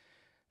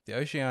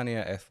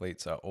Oceania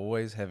athletes are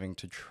always having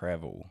to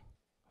travel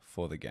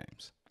for the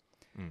games.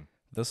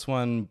 This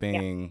one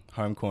being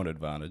home court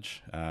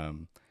advantage. A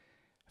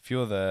few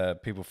of the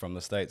people from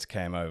the States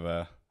came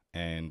over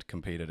and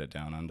competed at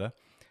Down Under.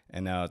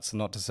 And now it's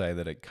not to say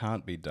that it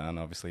can't be done.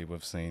 Obviously,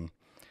 we've seen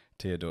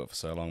Tia do it for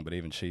so long, but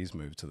even she's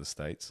moved to the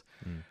States.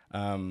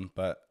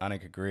 But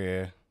Annika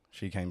Greer,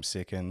 she came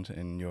second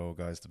in your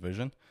guys'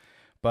 division.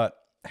 But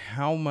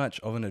how much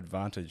of an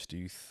advantage do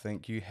you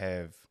think you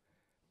have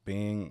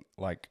being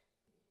like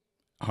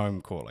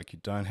home court? Like you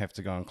don't have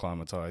to go and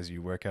climatize,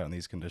 you work out in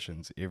these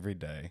conditions every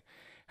day.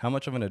 How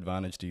much of an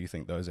advantage do you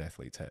think those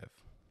athletes have?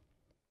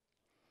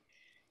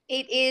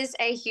 It is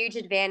a huge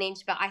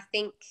advantage, but I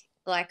think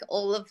like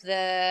all of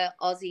the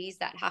Aussies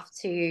that have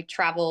to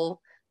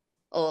travel,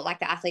 or like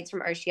the athletes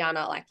from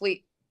Oceania, like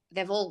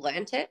they've all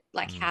learnt it,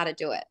 like how to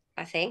do it,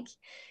 I think.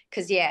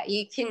 Because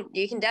you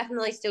can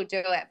definitely still do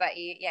it, but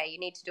you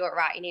need to do it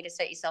right. You need to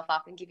set yourself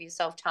up and give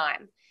yourself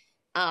time.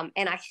 And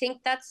I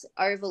think that's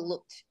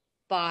overlooked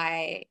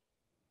by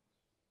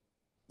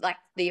like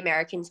the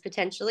Americans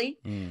potentially,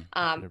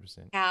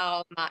 100%.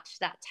 how much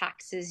that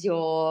taxes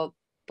your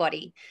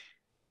body.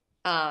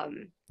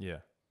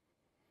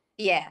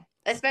 Yeah.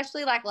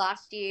 Especially like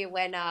last year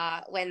when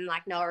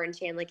like Noah and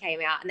Chandler came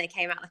out, and they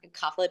came out like a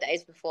couple of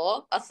days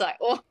before. I was like,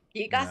 oh,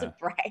 you guys are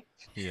brave.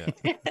 Yeah.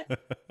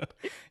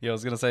 Yeah, I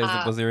was going to say,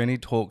 was there any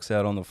talks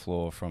out on the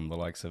floor from the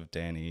likes of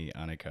Danny,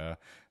 Annika,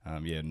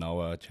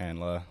 Noah,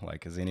 Chandler?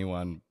 Like, is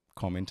anyone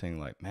commenting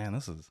like, man,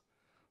 this is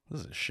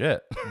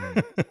shit?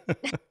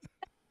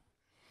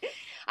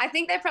 I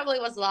think there probably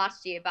was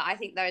last year, but I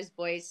think those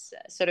boys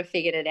sort of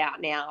figured it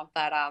out now.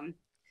 But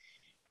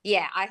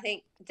yeah, I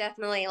think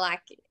definitely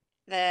like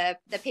the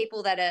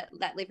people that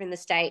live in the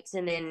States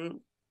and then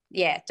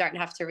don't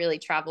have to really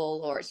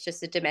travel, or it's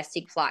just a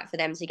domestic flight for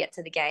them to get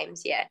to the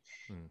games. Yeah.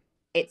 Mm.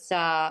 It's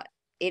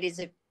it is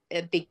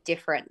a big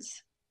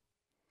difference.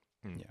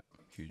 Yeah,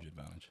 huge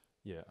advantage.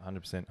 Yeah,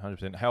 100%,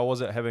 100%. How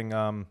was it having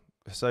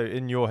so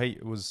in your heat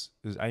it was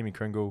Amy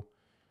Kringle,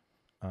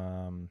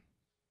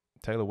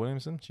 Taylor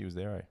Williamson, she was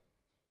there, eh?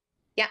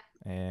 Yeah.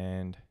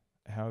 And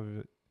how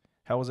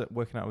was it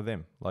working out with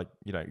them? Like,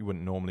 you know, you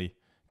wouldn't normally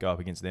go up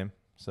against them.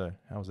 So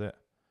how was that?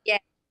 Yeah.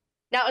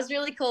 That was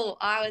really cool.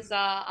 I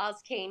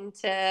was keen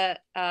to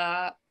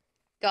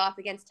go up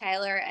against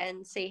Taylor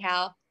and see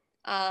how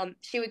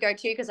she would go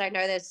too, because I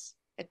know there's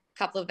a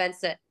couple of events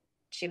that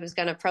she was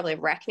going to probably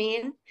wreck me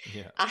in.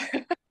 Yeah.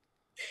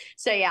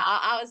 So yeah,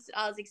 I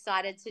was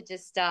excited to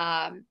just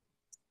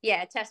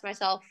test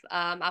myself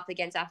up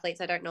against athletes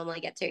I don't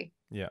normally get to.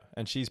 Yeah,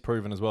 and she's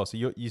proven as well. So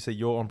you say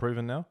you're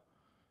unproven now?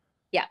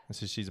 Yeah. And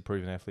so she's a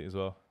proven athlete as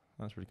well.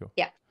 That's pretty cool.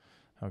 Yeah.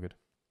 How good.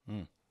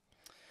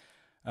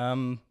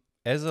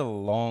 As a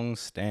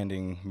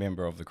long-standing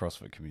member of the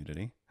CrossFit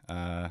community,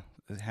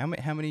 how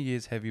many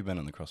years have you been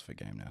in the CrossFit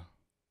game now?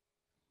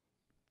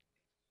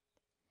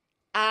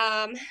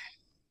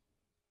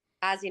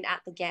 As in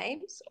at the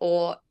games,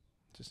 or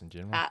just in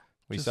general?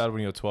 We started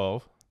when you were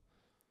 12.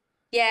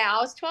 Yeah,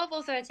 I was 12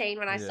 or 13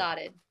 when I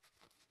started.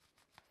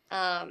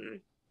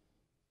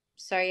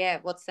 So yeah,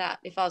 what's that?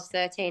 If I was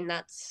 13,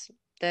 that's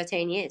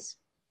 13 years.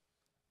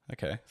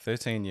 Okay,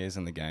 13 years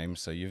in the game,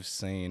 so you've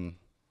seen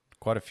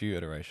quite a few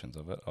iterations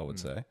of it, I would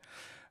say.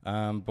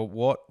 But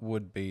what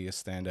would be a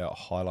standout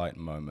highlight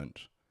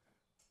moment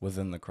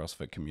within the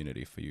CrossFit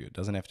community for you? It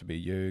doesn't have to be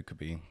you, it could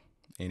be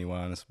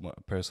anyone, it's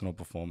a personal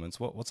performance.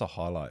 What's a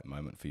highlight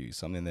moment for you?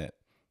 Something that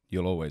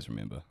you'll always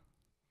remember?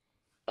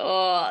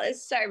 Oh,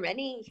 there's so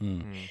many.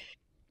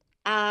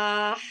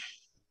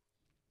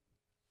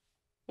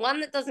 One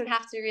that doesn't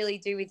have to really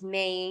do with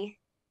me.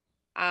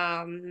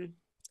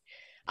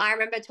 I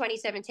remember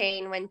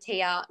 2017 when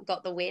Tia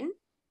got the win.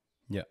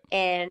 Yeah.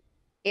 And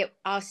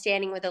I was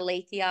standing with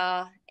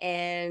Alethea,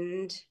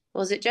 and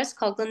was it Jess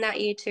Coughlin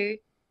that year too?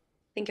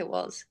 I think it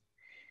was.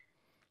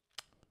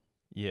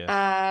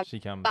 Yeah. She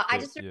came. But I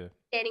just remember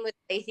standing with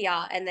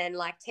Alethea, and then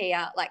like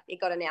Tia, like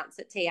it got announced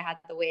that Tia had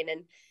the win,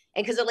 and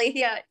because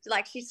Alethea,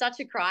 like she's such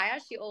a crier,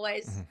 she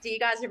always. Do you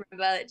guys remember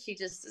that she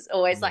just is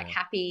always like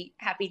happy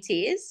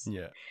tears?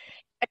 Yeah.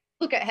 I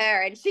look at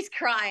her and she's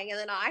crying, and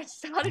then my eyes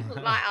started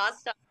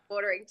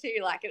watering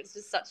too. Like it was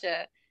just such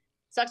a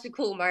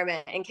cool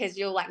moment, and because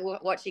you're like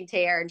watching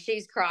Tia and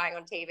she's crying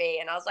on TV,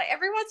 and I was like,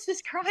 everyone's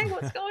just crying.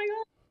 What's going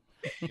on?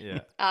 Yeah.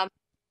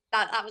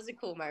 That was a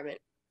cool moment.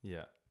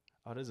 Yeah.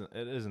 Oh, it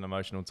is an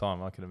emotional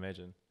time, I can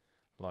imagine.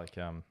 Like,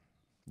 coming,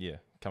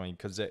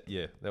 because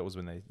that was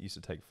when they used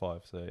to take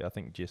 5. So I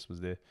think Jess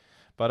was there.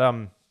 But,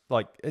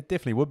 like, it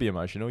definitely would be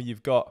emotional.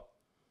 You've got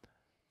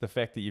the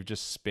fact that you've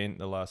just spent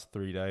the last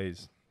 3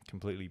 days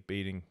completely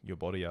beating your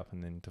body up,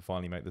 and then to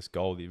finally make this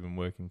goal that you've been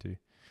working to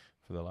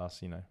for the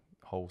last,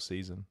 whole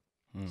season.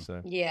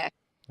 So, yeah.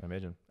 I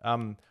imagine.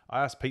 I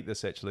asked Pete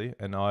this actually,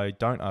 and I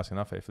don't ask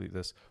enough athletes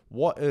this.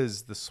 What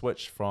is the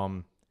switch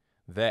from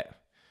that?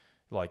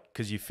 Like,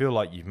 because you feel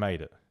like you've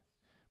made it,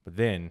 but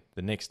then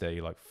the next day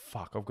you're like,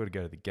 fuck, I've got to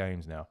go to the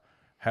games now.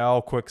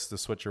 How quick's the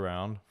switch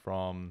around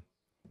from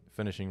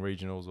finishing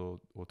regionals or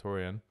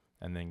Torian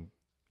and then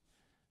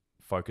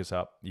focus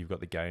up? You've got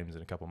the games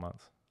in a couple of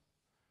months.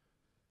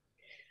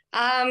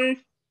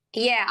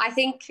 Yeah, I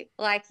think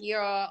like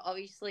you're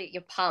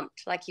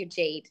pumped, like you're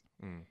G'd.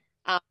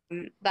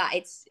 But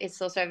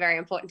it's also very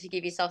important to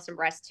give yourself some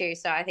rest too.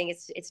 So I think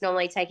it's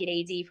normally take it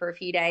easy for a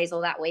few days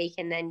or that week,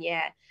 and then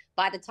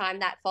by the time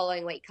that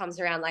following week comes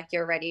around, like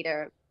you're ready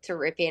to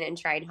rip in and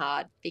train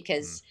hard,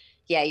 because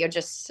you're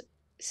just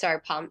so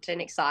pumped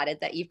and excited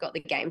that you've got the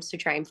games to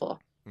train for.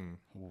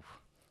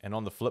 And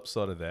on the flip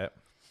side of that,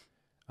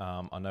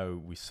 I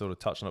know we sort of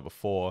touched on it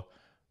before,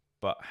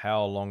 but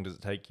how long does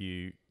it take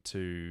you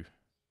to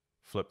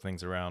flip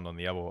things around on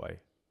the other way?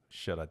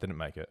 Shit, I didn't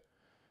make it.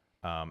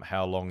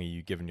 How long are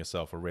you giving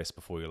yourself a rest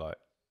before you're like,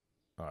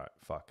 all right,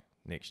 fuck,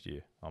 next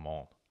year I'm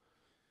on?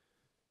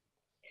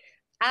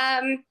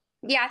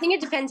 Yeah, I think it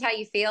depends how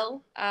you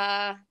feel.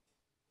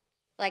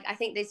 Like I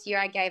think this year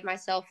I gave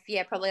myself,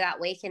 probably that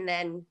week, and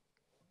then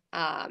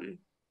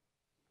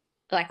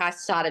like I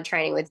started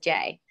training with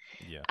Jay.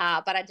 Yeah.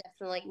 But I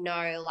definitely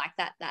know like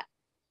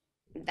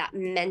that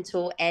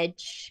mental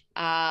edge,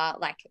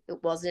 like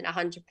it wasn't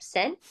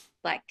 100%,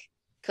 like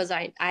because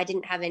I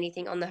didn't have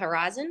anything on the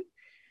horizon.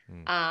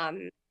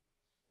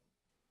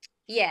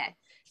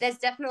 There's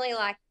definitely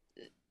like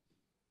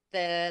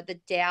the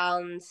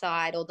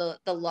downside or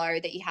the low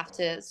that you have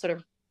to sort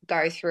of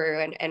go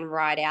through and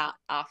ride out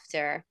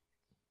after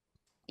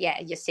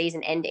your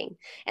season ending.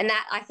 And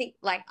that I think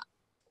like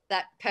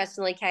that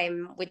personally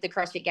came with the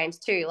CrossFit Games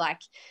too. Like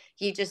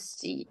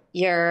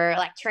you're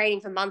like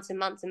training for months and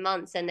months and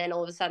months, and then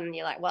all of a sudden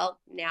you're like, well,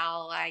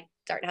 now I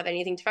don't have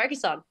anything to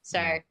focus on. So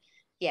I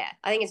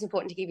think it's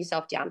important to give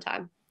yourself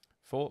downtime.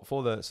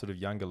 For the sort of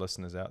younger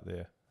listeners out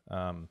there,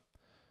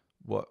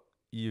 what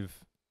you've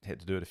had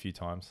to do it a few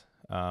times.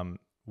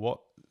 What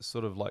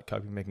sort of like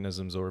coping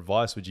mechanisms or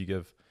advice would you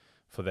give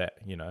for that,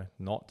 you know,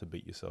 not to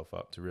beat yourself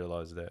up, to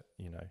realize that,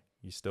 you know,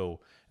 you're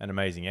still an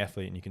amazing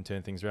athlete and you can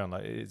turn things around?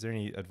 Like, is there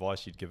any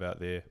advice you'd give out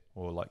there,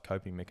 or like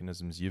coping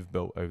mechanisms you've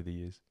built over the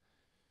years?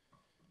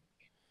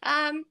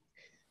 I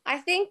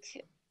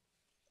think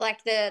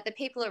like the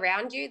people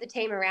around you, the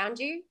team around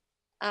you,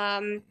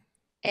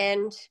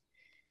 and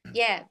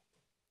yeah,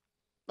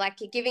 like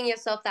giving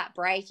yourself that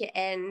break.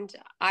 And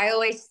I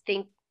always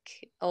think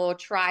or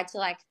try to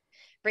like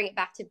bring it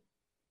back to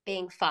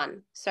being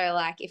fun. So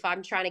like if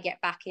I'm trying to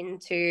get back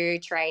into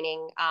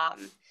training,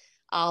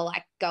 I'll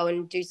like go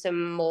and do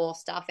some more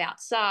stuff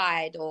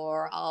outside,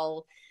 or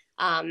I'll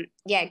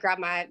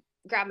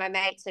grab my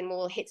mates and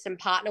we'll hit some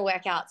partner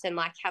workouts and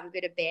like have a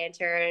bit of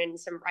banter and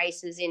some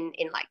races in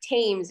like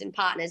teams and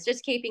partners,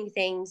 just keeping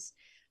things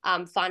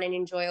fun and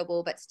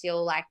enjoyable, but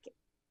still like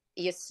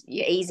you're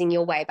easing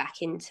your way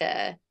back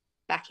into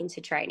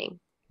training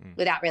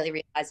without really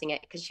realizing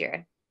it, because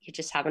you're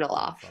just having a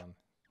laugh. Fun.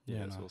 Yeah,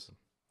 That's no. awesome.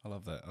 I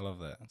love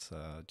that. It's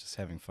just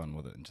having fun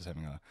with it and just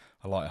having a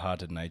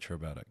light-hearted nature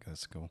about it.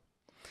 That's cool.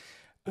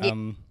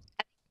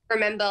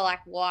 Remember like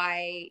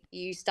why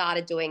you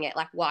started doing it,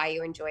 like why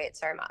you enjoy it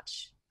so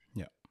much.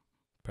 Yeah,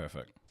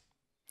 perfect.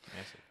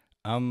 Yes.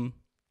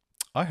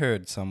 I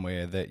heard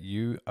somewhere that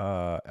you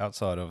are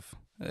outside of.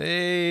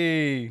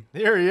 Hey,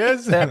 There he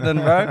is. what's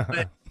happening, bro?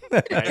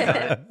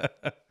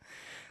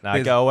 Nah,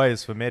 go away.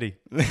 It's for Maddie.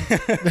 I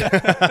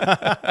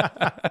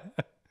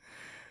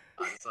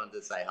just wanted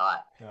to say hi.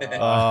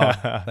 Oh,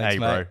 thanks, hey, mate.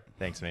 bro.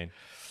 Thanks, man.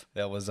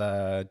 That was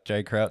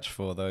Jay Crouch,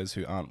 for those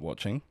who aren't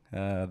watching.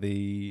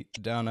 The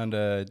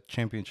Downunder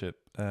Championship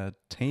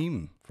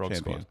team Frog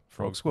champion. squad.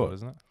 Frog squad,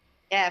 isn't it?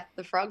 Yeah,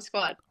 the Frog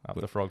Squad. Up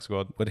the frog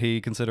squad. Would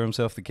he consider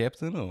himself the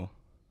captain, or?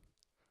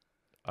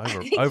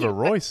 Over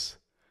Royce.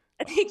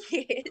 I think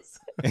he is.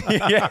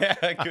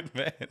 Yeah, good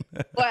man.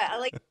 Well, I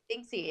like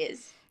thinks he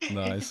is.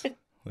 Nice. That's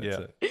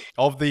Yeah. it.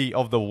 Of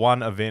the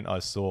one event I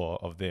saw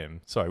of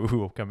them, sorry, we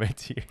will come back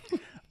to you.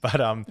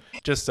 But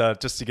just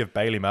to give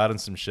Bailey Martin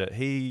some shit,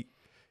 he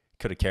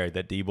could have carried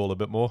that D ball a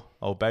bit more.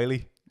 Old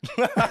Bailey.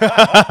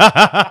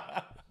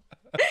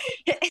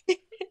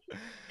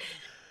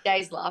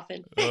 Jay's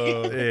laughing.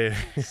 Oh, Yeah.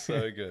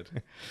 so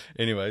good.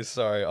 Anyway,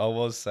 sorry, I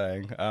was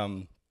saying,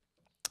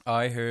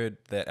 I heard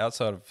that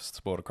outside of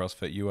sport of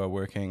CrossFit, you are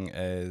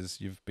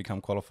you've become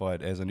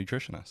qualified as a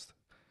nutritionist.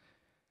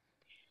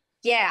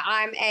 Yeah,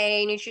 I'm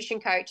a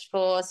nutrition coach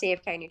for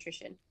CFK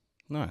Nutrition.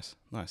 Nice.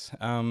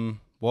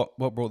 What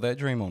brought that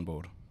dream on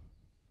board?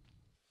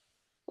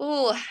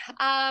 Ooh,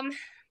 a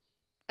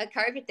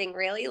COVID thing,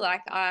 really.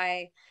 Like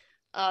I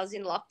was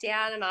in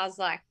lockdown and I was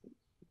like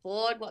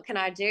bored. What can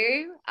I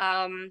do?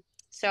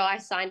 So I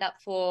signed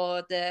up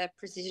for the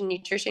precision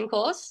nutrition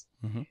course.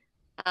 Mm-hmm.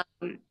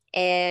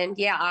 And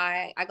yeah,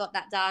 I got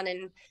that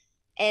done,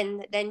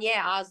 and then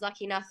yeah, I was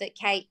lucky enough that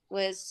Kate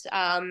was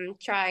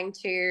trying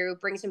to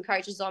bring some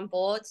coaches on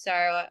board. So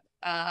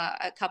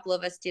a couple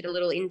of us did a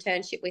little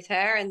internship with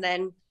her, and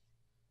then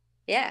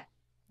yeah.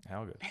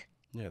 How good.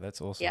 Yeah,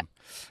 that's awesome.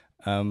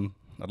 Yeah.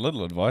 A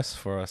little advice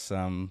for us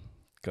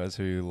guys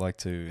who like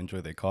to enjoy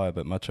their kai a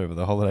bit much over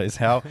the holidays.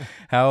 How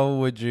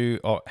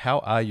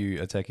are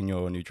you attacking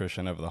your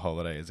nutrition over the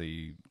holidays? Are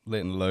you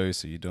letting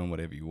loose? Are you doing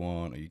whatever you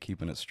want? Are you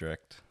keeping it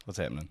strict? What's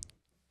happening?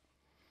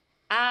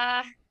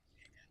 I'm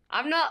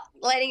not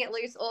letting it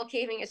loose or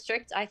keeping it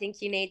strict. I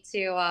think you need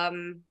to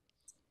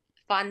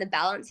find the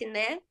balance in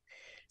there.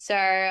 So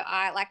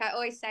I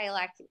always say,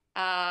 like,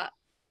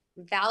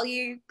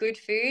 value good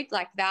food,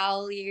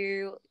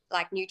 value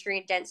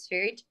nutrient dense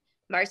food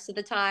most of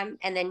the time,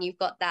 and then you've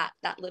got that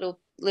little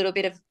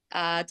bit of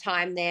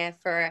time there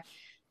for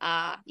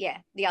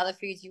the other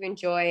foods you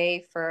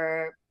enjoy,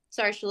 for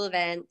social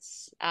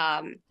events,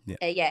 and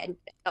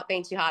not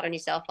being too hard on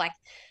yourself.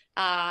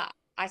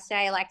 I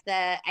say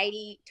the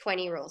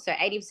 80-20 rule. So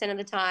 80% of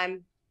the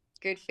time,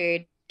 good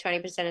food,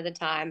 20% of the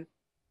time,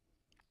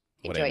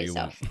 enjoy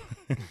yourself.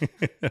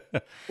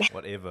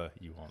 Whatever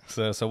you want.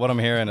 So what I'm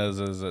hearing is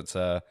it's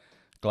a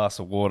glass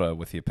of water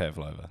with your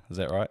pavlova. Is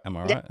that right? Am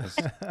I right?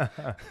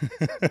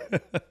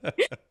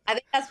 I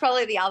think that's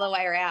probably the other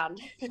way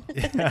around.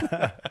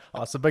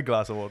 Oh, it's a big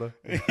glass of water.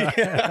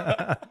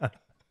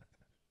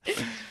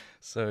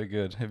 So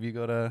good. Have you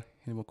got any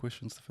more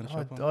questions to finish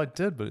up on? I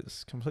did, but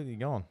it's completely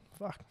gone.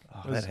 Fuck.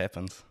 Oh, that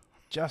happens.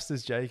 Just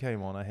as Jay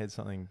came on, I had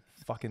something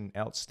fucking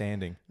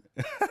outstanding.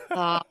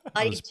 Oh,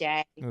 bloody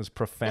Jay. It was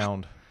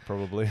profound,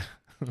 probably.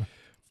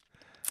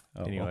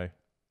 Oh, Anyway, well,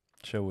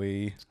 shall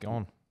we? it's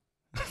gone.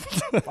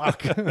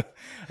 Fuck.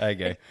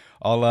 Okay.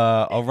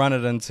 I'll run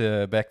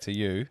it back to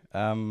you.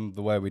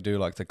 The way we do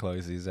like to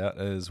close these out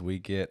is we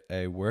get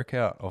a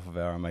workout off of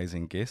our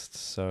amazing guests.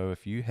 So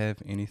if you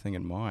have anything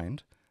in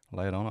mind,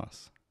 lay it on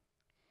us.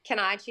 Can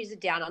I choose a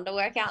down under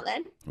workout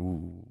then?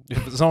 Ooh.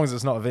 As long as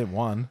it's not event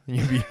 1,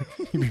 you'd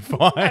be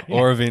fine.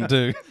 Or event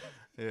 2.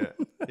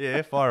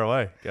 Yeah, fire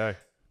away. Go.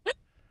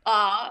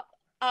 Oh,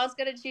 I was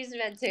going to choose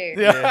event 2.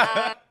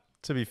 Yeah.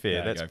 To be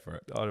fair, Yeah, go for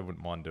it. I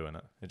wouldn't mind doing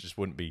it. It just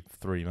wouldn't be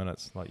 3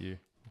 minutes like you.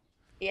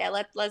 Yeah,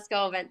 let's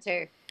go event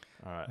 2.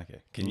 All right.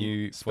 Okay. Can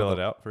you spell it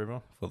out for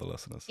everyone? for the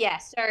listeners? Yeah,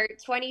 so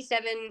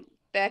 27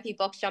 burpee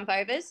box jump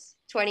overs,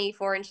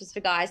 24 inches for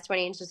guys,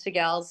 20 inches for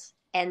girls,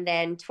 and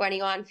then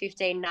 21,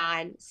 15,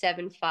 9,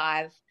 7,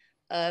 5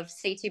 of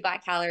C2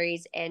 bike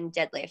calories and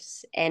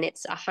deadlifts. And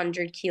it's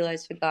 100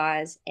 kilos for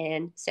guys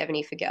and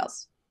 70 for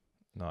girls.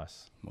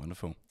 Nice.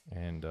 Wonderful.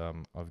 And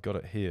I've got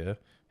it here.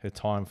 Her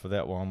time for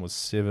that one was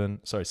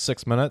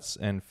 6 minutes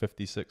and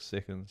 56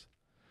 seconds.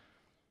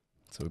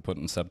 So we're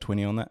putting sub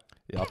 20 on that?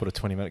 Yeah, I'll put a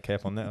 20-minute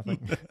cap on that, I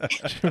think.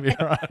 Should be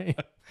all right.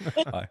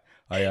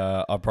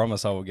 I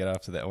promise I will get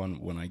after that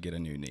one when I get a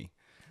new knee.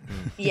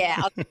 Yeah,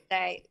 I'll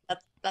say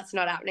that's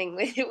not happening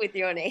with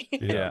your knee.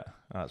 Yeah,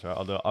 that's right.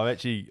 I'll do it.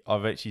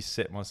 I've actually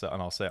set myself,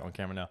 and I'll say it on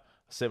camera now. I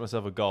set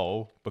myself a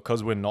goal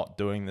because we're not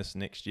doing this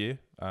next year.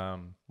 We're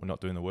not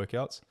doing the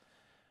workouts.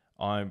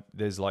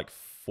 There's like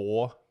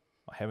 4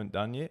 I haven't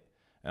done yet,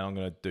 and I'm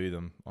gonna do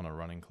them on a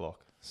running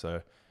clock.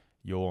 So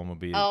your one will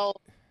be. Oh.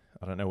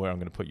 I don't know where I'm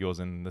gonna put yours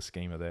in the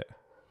scheme of that.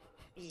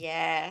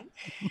 Yeah.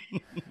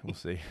 We'll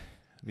see.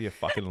 It'll be a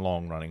fucking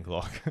long running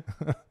clock.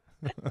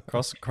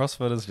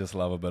 CrossFitters just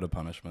love a bit of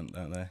punishment,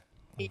 don't they?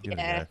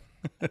 Yeah.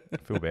 I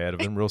feel bad. I've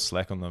been real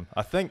slack on them.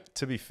 I think,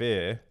 to be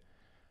fair,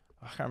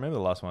 I can't remember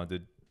the last one I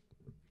did.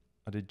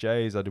 I did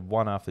J's. I did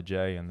one after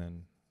J, and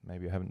then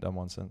maybe I haven't done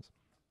one since.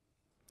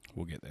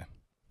 We'll get there.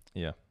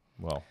 Yeah.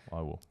 Well,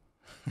 I will.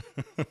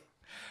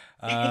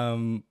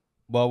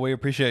 Well, we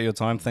appreciate your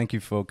time. Thank you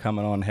for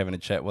coming on and having a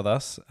chat with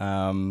us.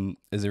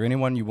 Is there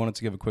anyone you wanted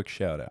to give a quick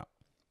shout out?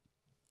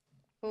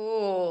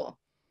 Ooh.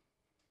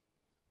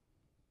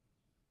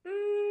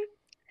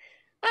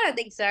 I don't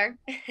think so.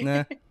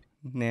 Nah.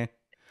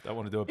 Don't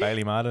want to do a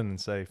Bailey Martin and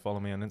say,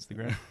 follow me on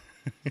Instagram.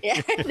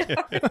 Yeah.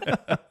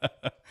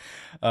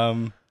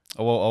 No.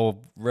 Well, I'll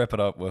wrap it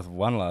up with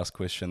one last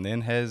question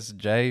then. Has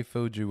Jay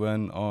filled you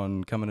in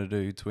on coming to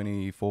do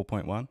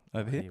 24.1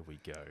 over here? Here we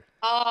go.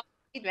 Oh,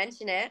 you'd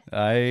mention it.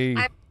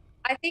 I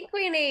think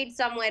we need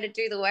somewhere to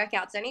do the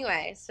workouts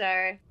anyway.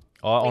 So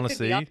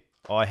Honestly,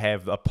 I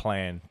have a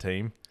plan,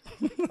 team.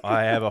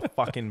 I have a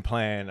fucking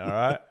plan, all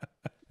right?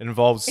 It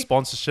involves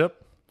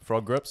sponsorship,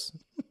 frog grips.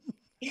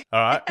 All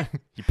right?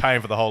 You're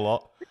paying for the whole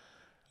lot.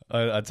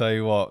 I tell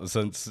you what,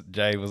 since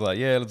Jay was like,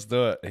 yeah, let's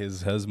do it,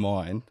 his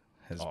mind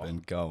has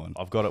been going.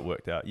 I've got it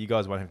worked out. You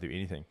guys won't have to do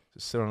anything.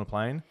 Just sit on a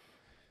plane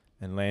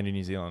and land in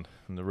New Zealand,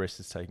 and the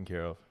rest is taken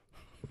care of.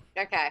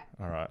 Okay.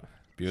 All right.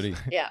 Beauty.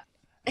 Yeah.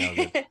 Now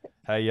good.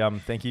 Hey,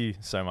 thank you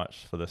so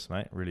much for this,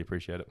 mate. Really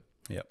appreciate it.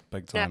 Yep,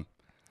 big time.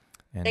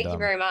 And, Thank you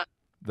very much.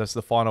 That's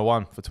the final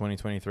one for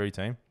 2023,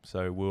 team.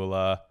 So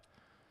we'll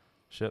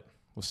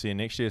see you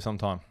next year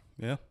sometime.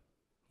 Yeah,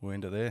 we'll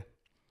end it there.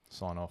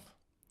 Sign off.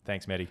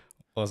 Thanks, Maddie.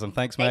 Awesome.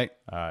 Thanks, mate.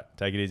 All right.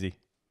 Take it easy.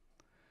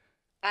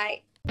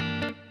 Bye.